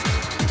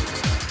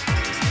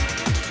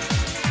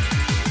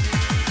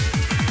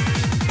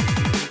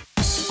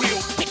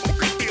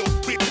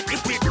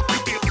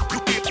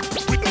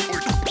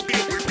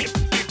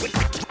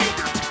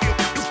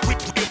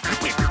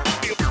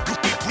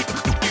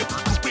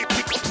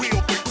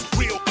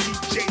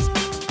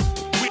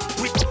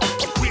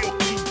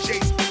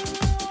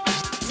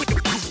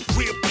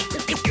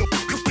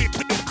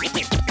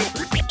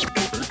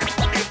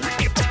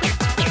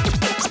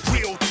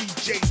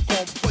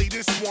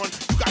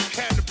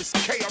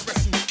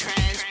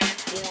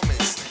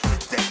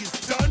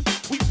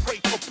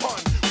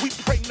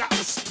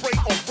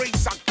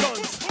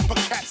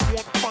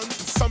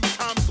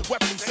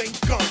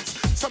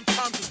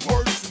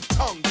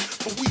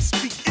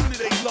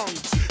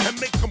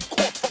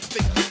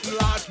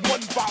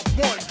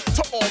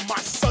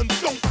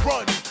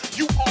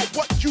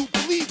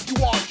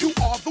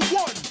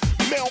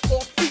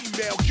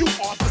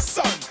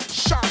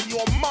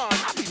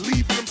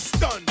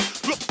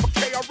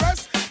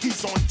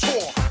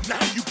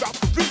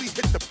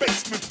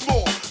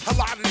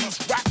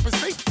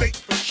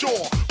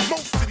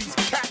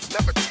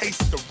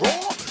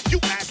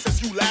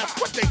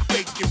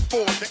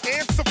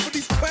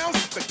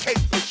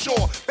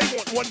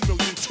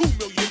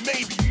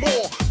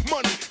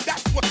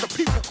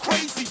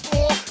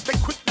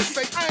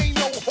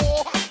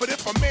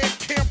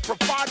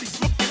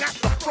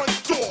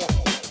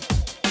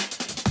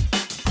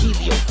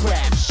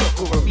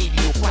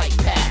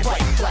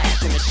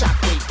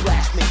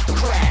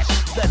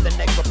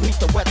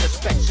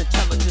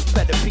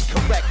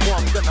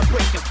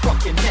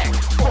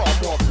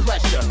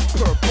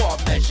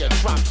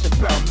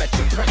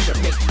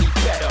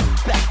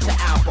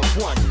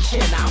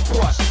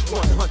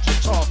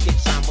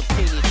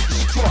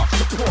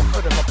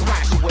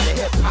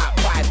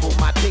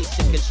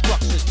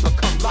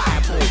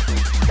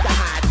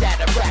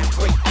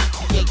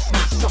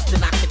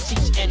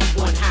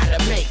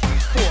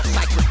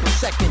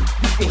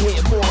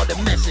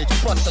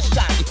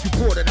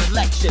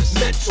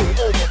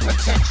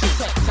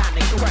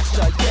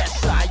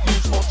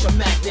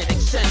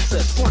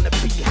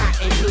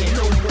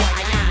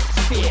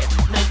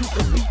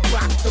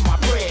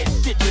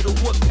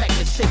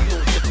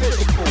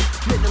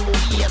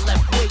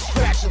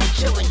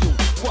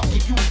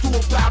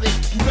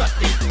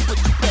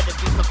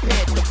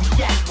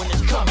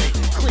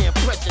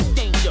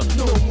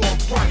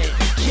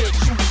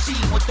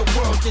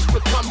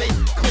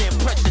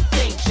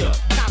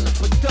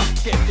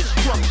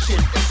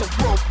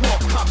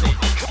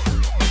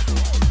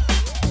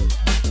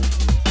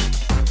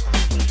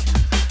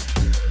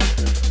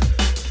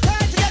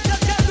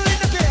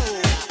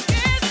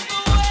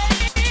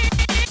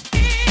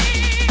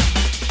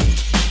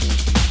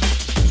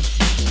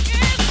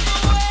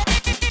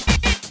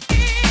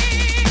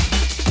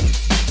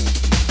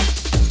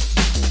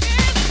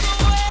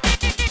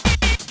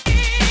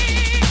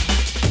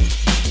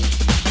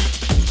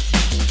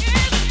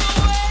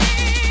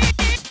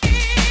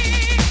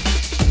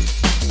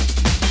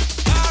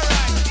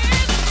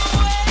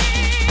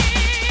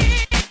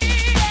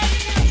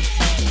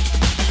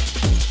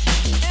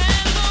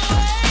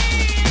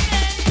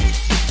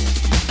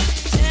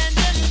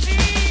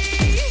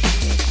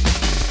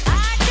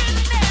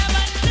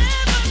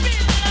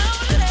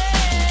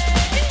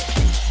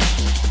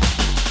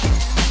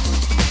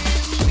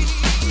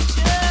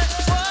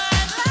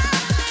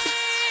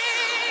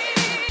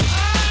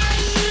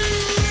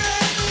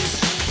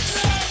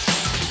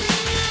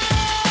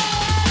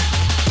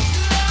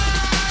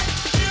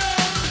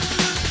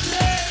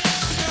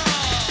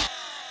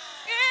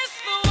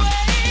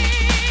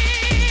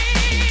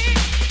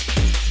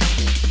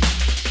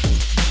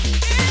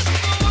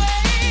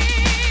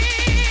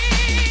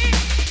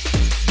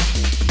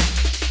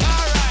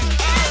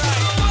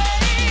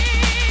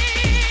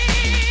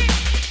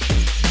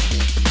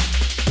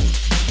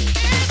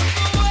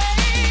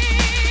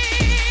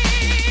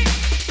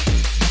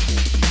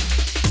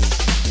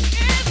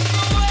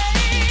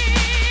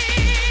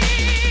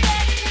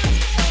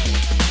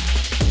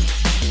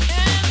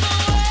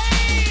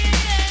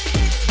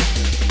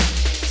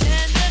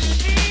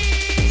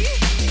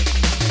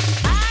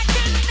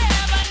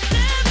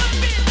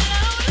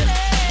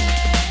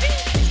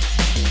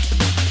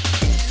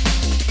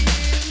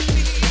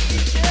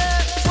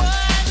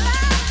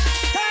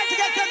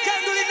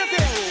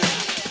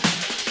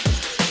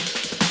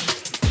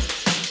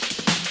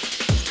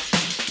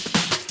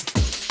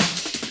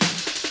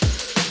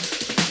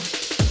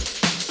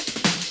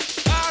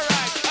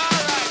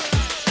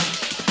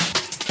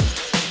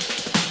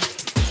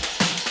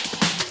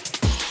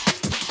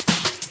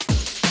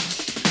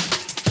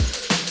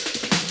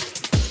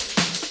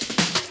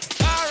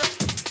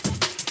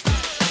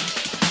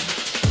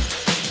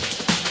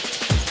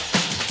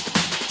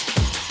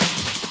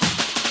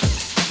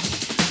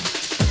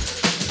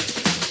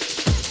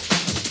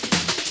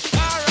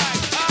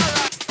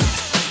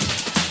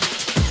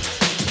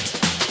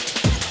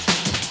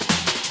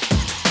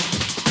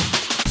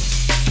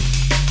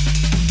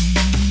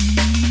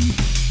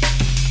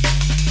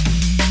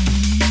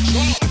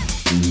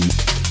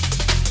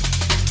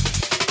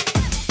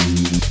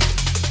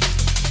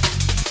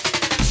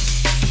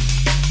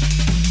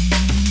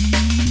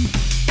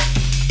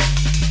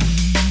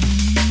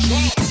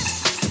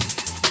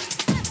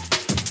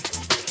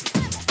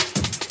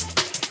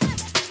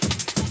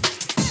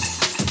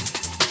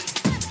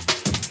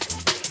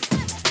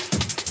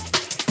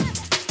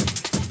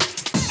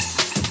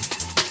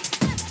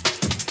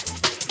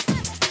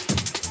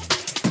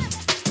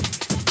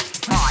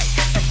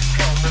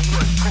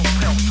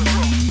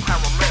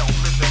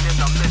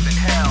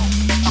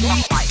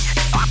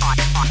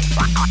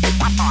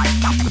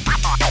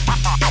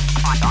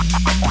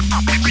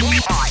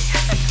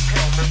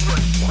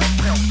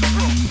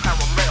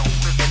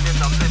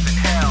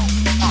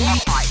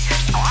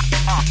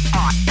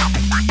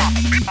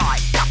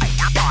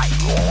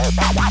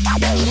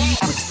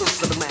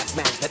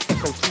 that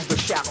echo through the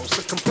shadows.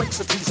 The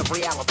complexities of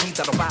reality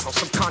that'll battle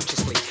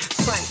subconsciously.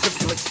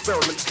 Scientific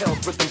experiments held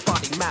within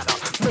body matter.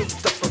 Made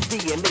up of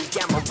DNA,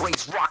 gamma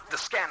rays rock the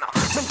scanner.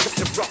 Mental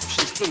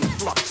eruptions,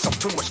 influx of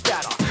too much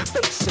data.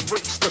 Face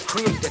erase the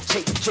creator,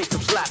 take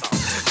Jacob's ladder.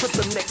 To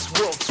the next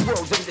world,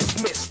 swirled and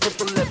dismissed. To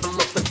the level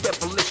of the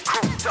devilish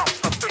crude up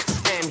abyss.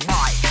 And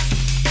why?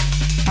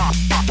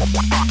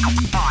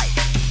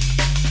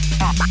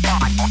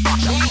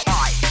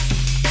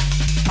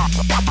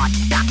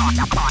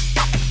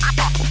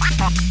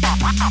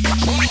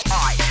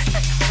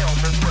 Exhale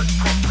the wood,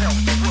 propel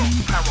the world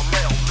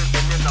parallel,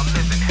 living in a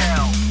living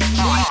hell.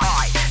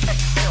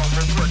 Exhale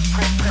the wood,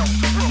 propel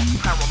the world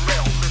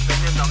parallel,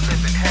 living in a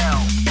living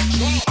hell.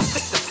 I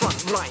pick the front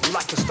line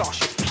like a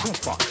starship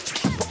trooper.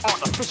 Super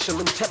artificial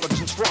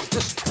intelligence, raw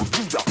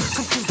distributor.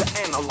 Computer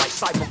analyze,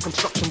 cyber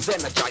constructions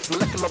energize.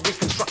 Molecular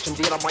reconstruction,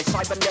 data my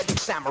cybernetic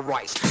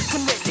samurais.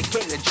 Kinetic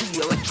energy,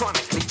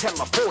 electronically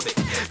teleported.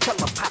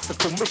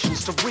 Telepathical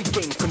missions to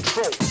regain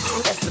control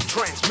of the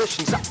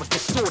transmissions that were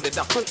distorted.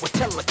 I fought with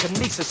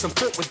telekinesis and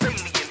fought with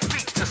alien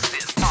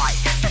fetuses. I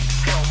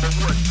exhale the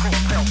wood,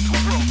 propel to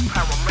worlds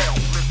parallel,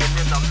 living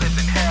in a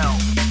living hell.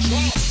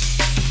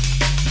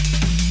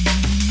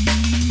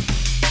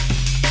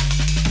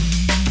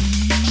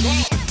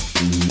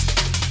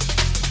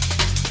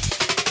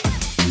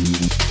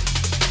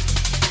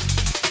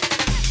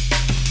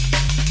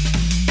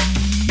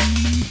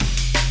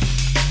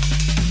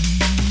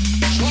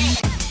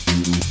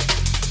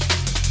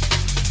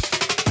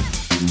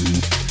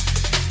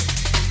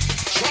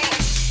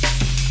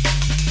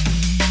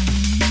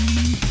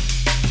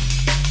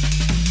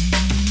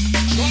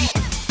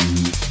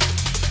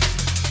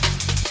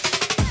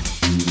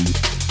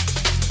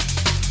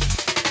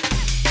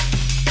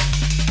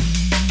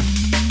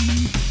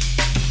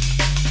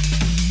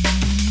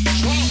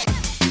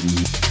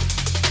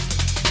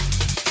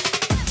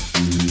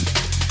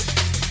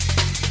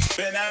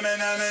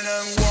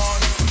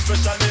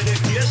 Special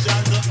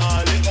dedication to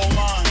all the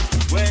woman.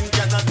 When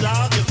cat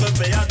attack, if you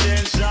pay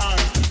attention.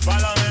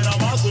 Follow me no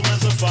muscle, me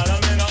so follow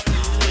me no.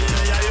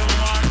 Yeah, you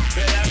man.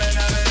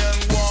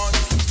 One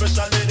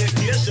special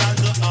dedication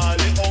to all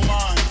the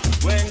woman.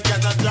 When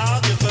cat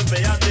attack, if you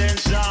pay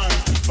attention.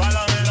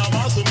 Follow me no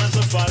muscle, me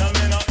so follow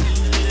me no.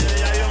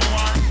 Yeah, you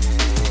man.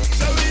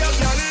 So we are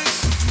Gallus,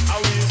 and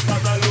we is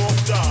not a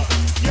laughter.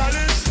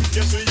 Gallus,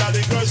 yes we are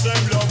the girls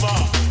and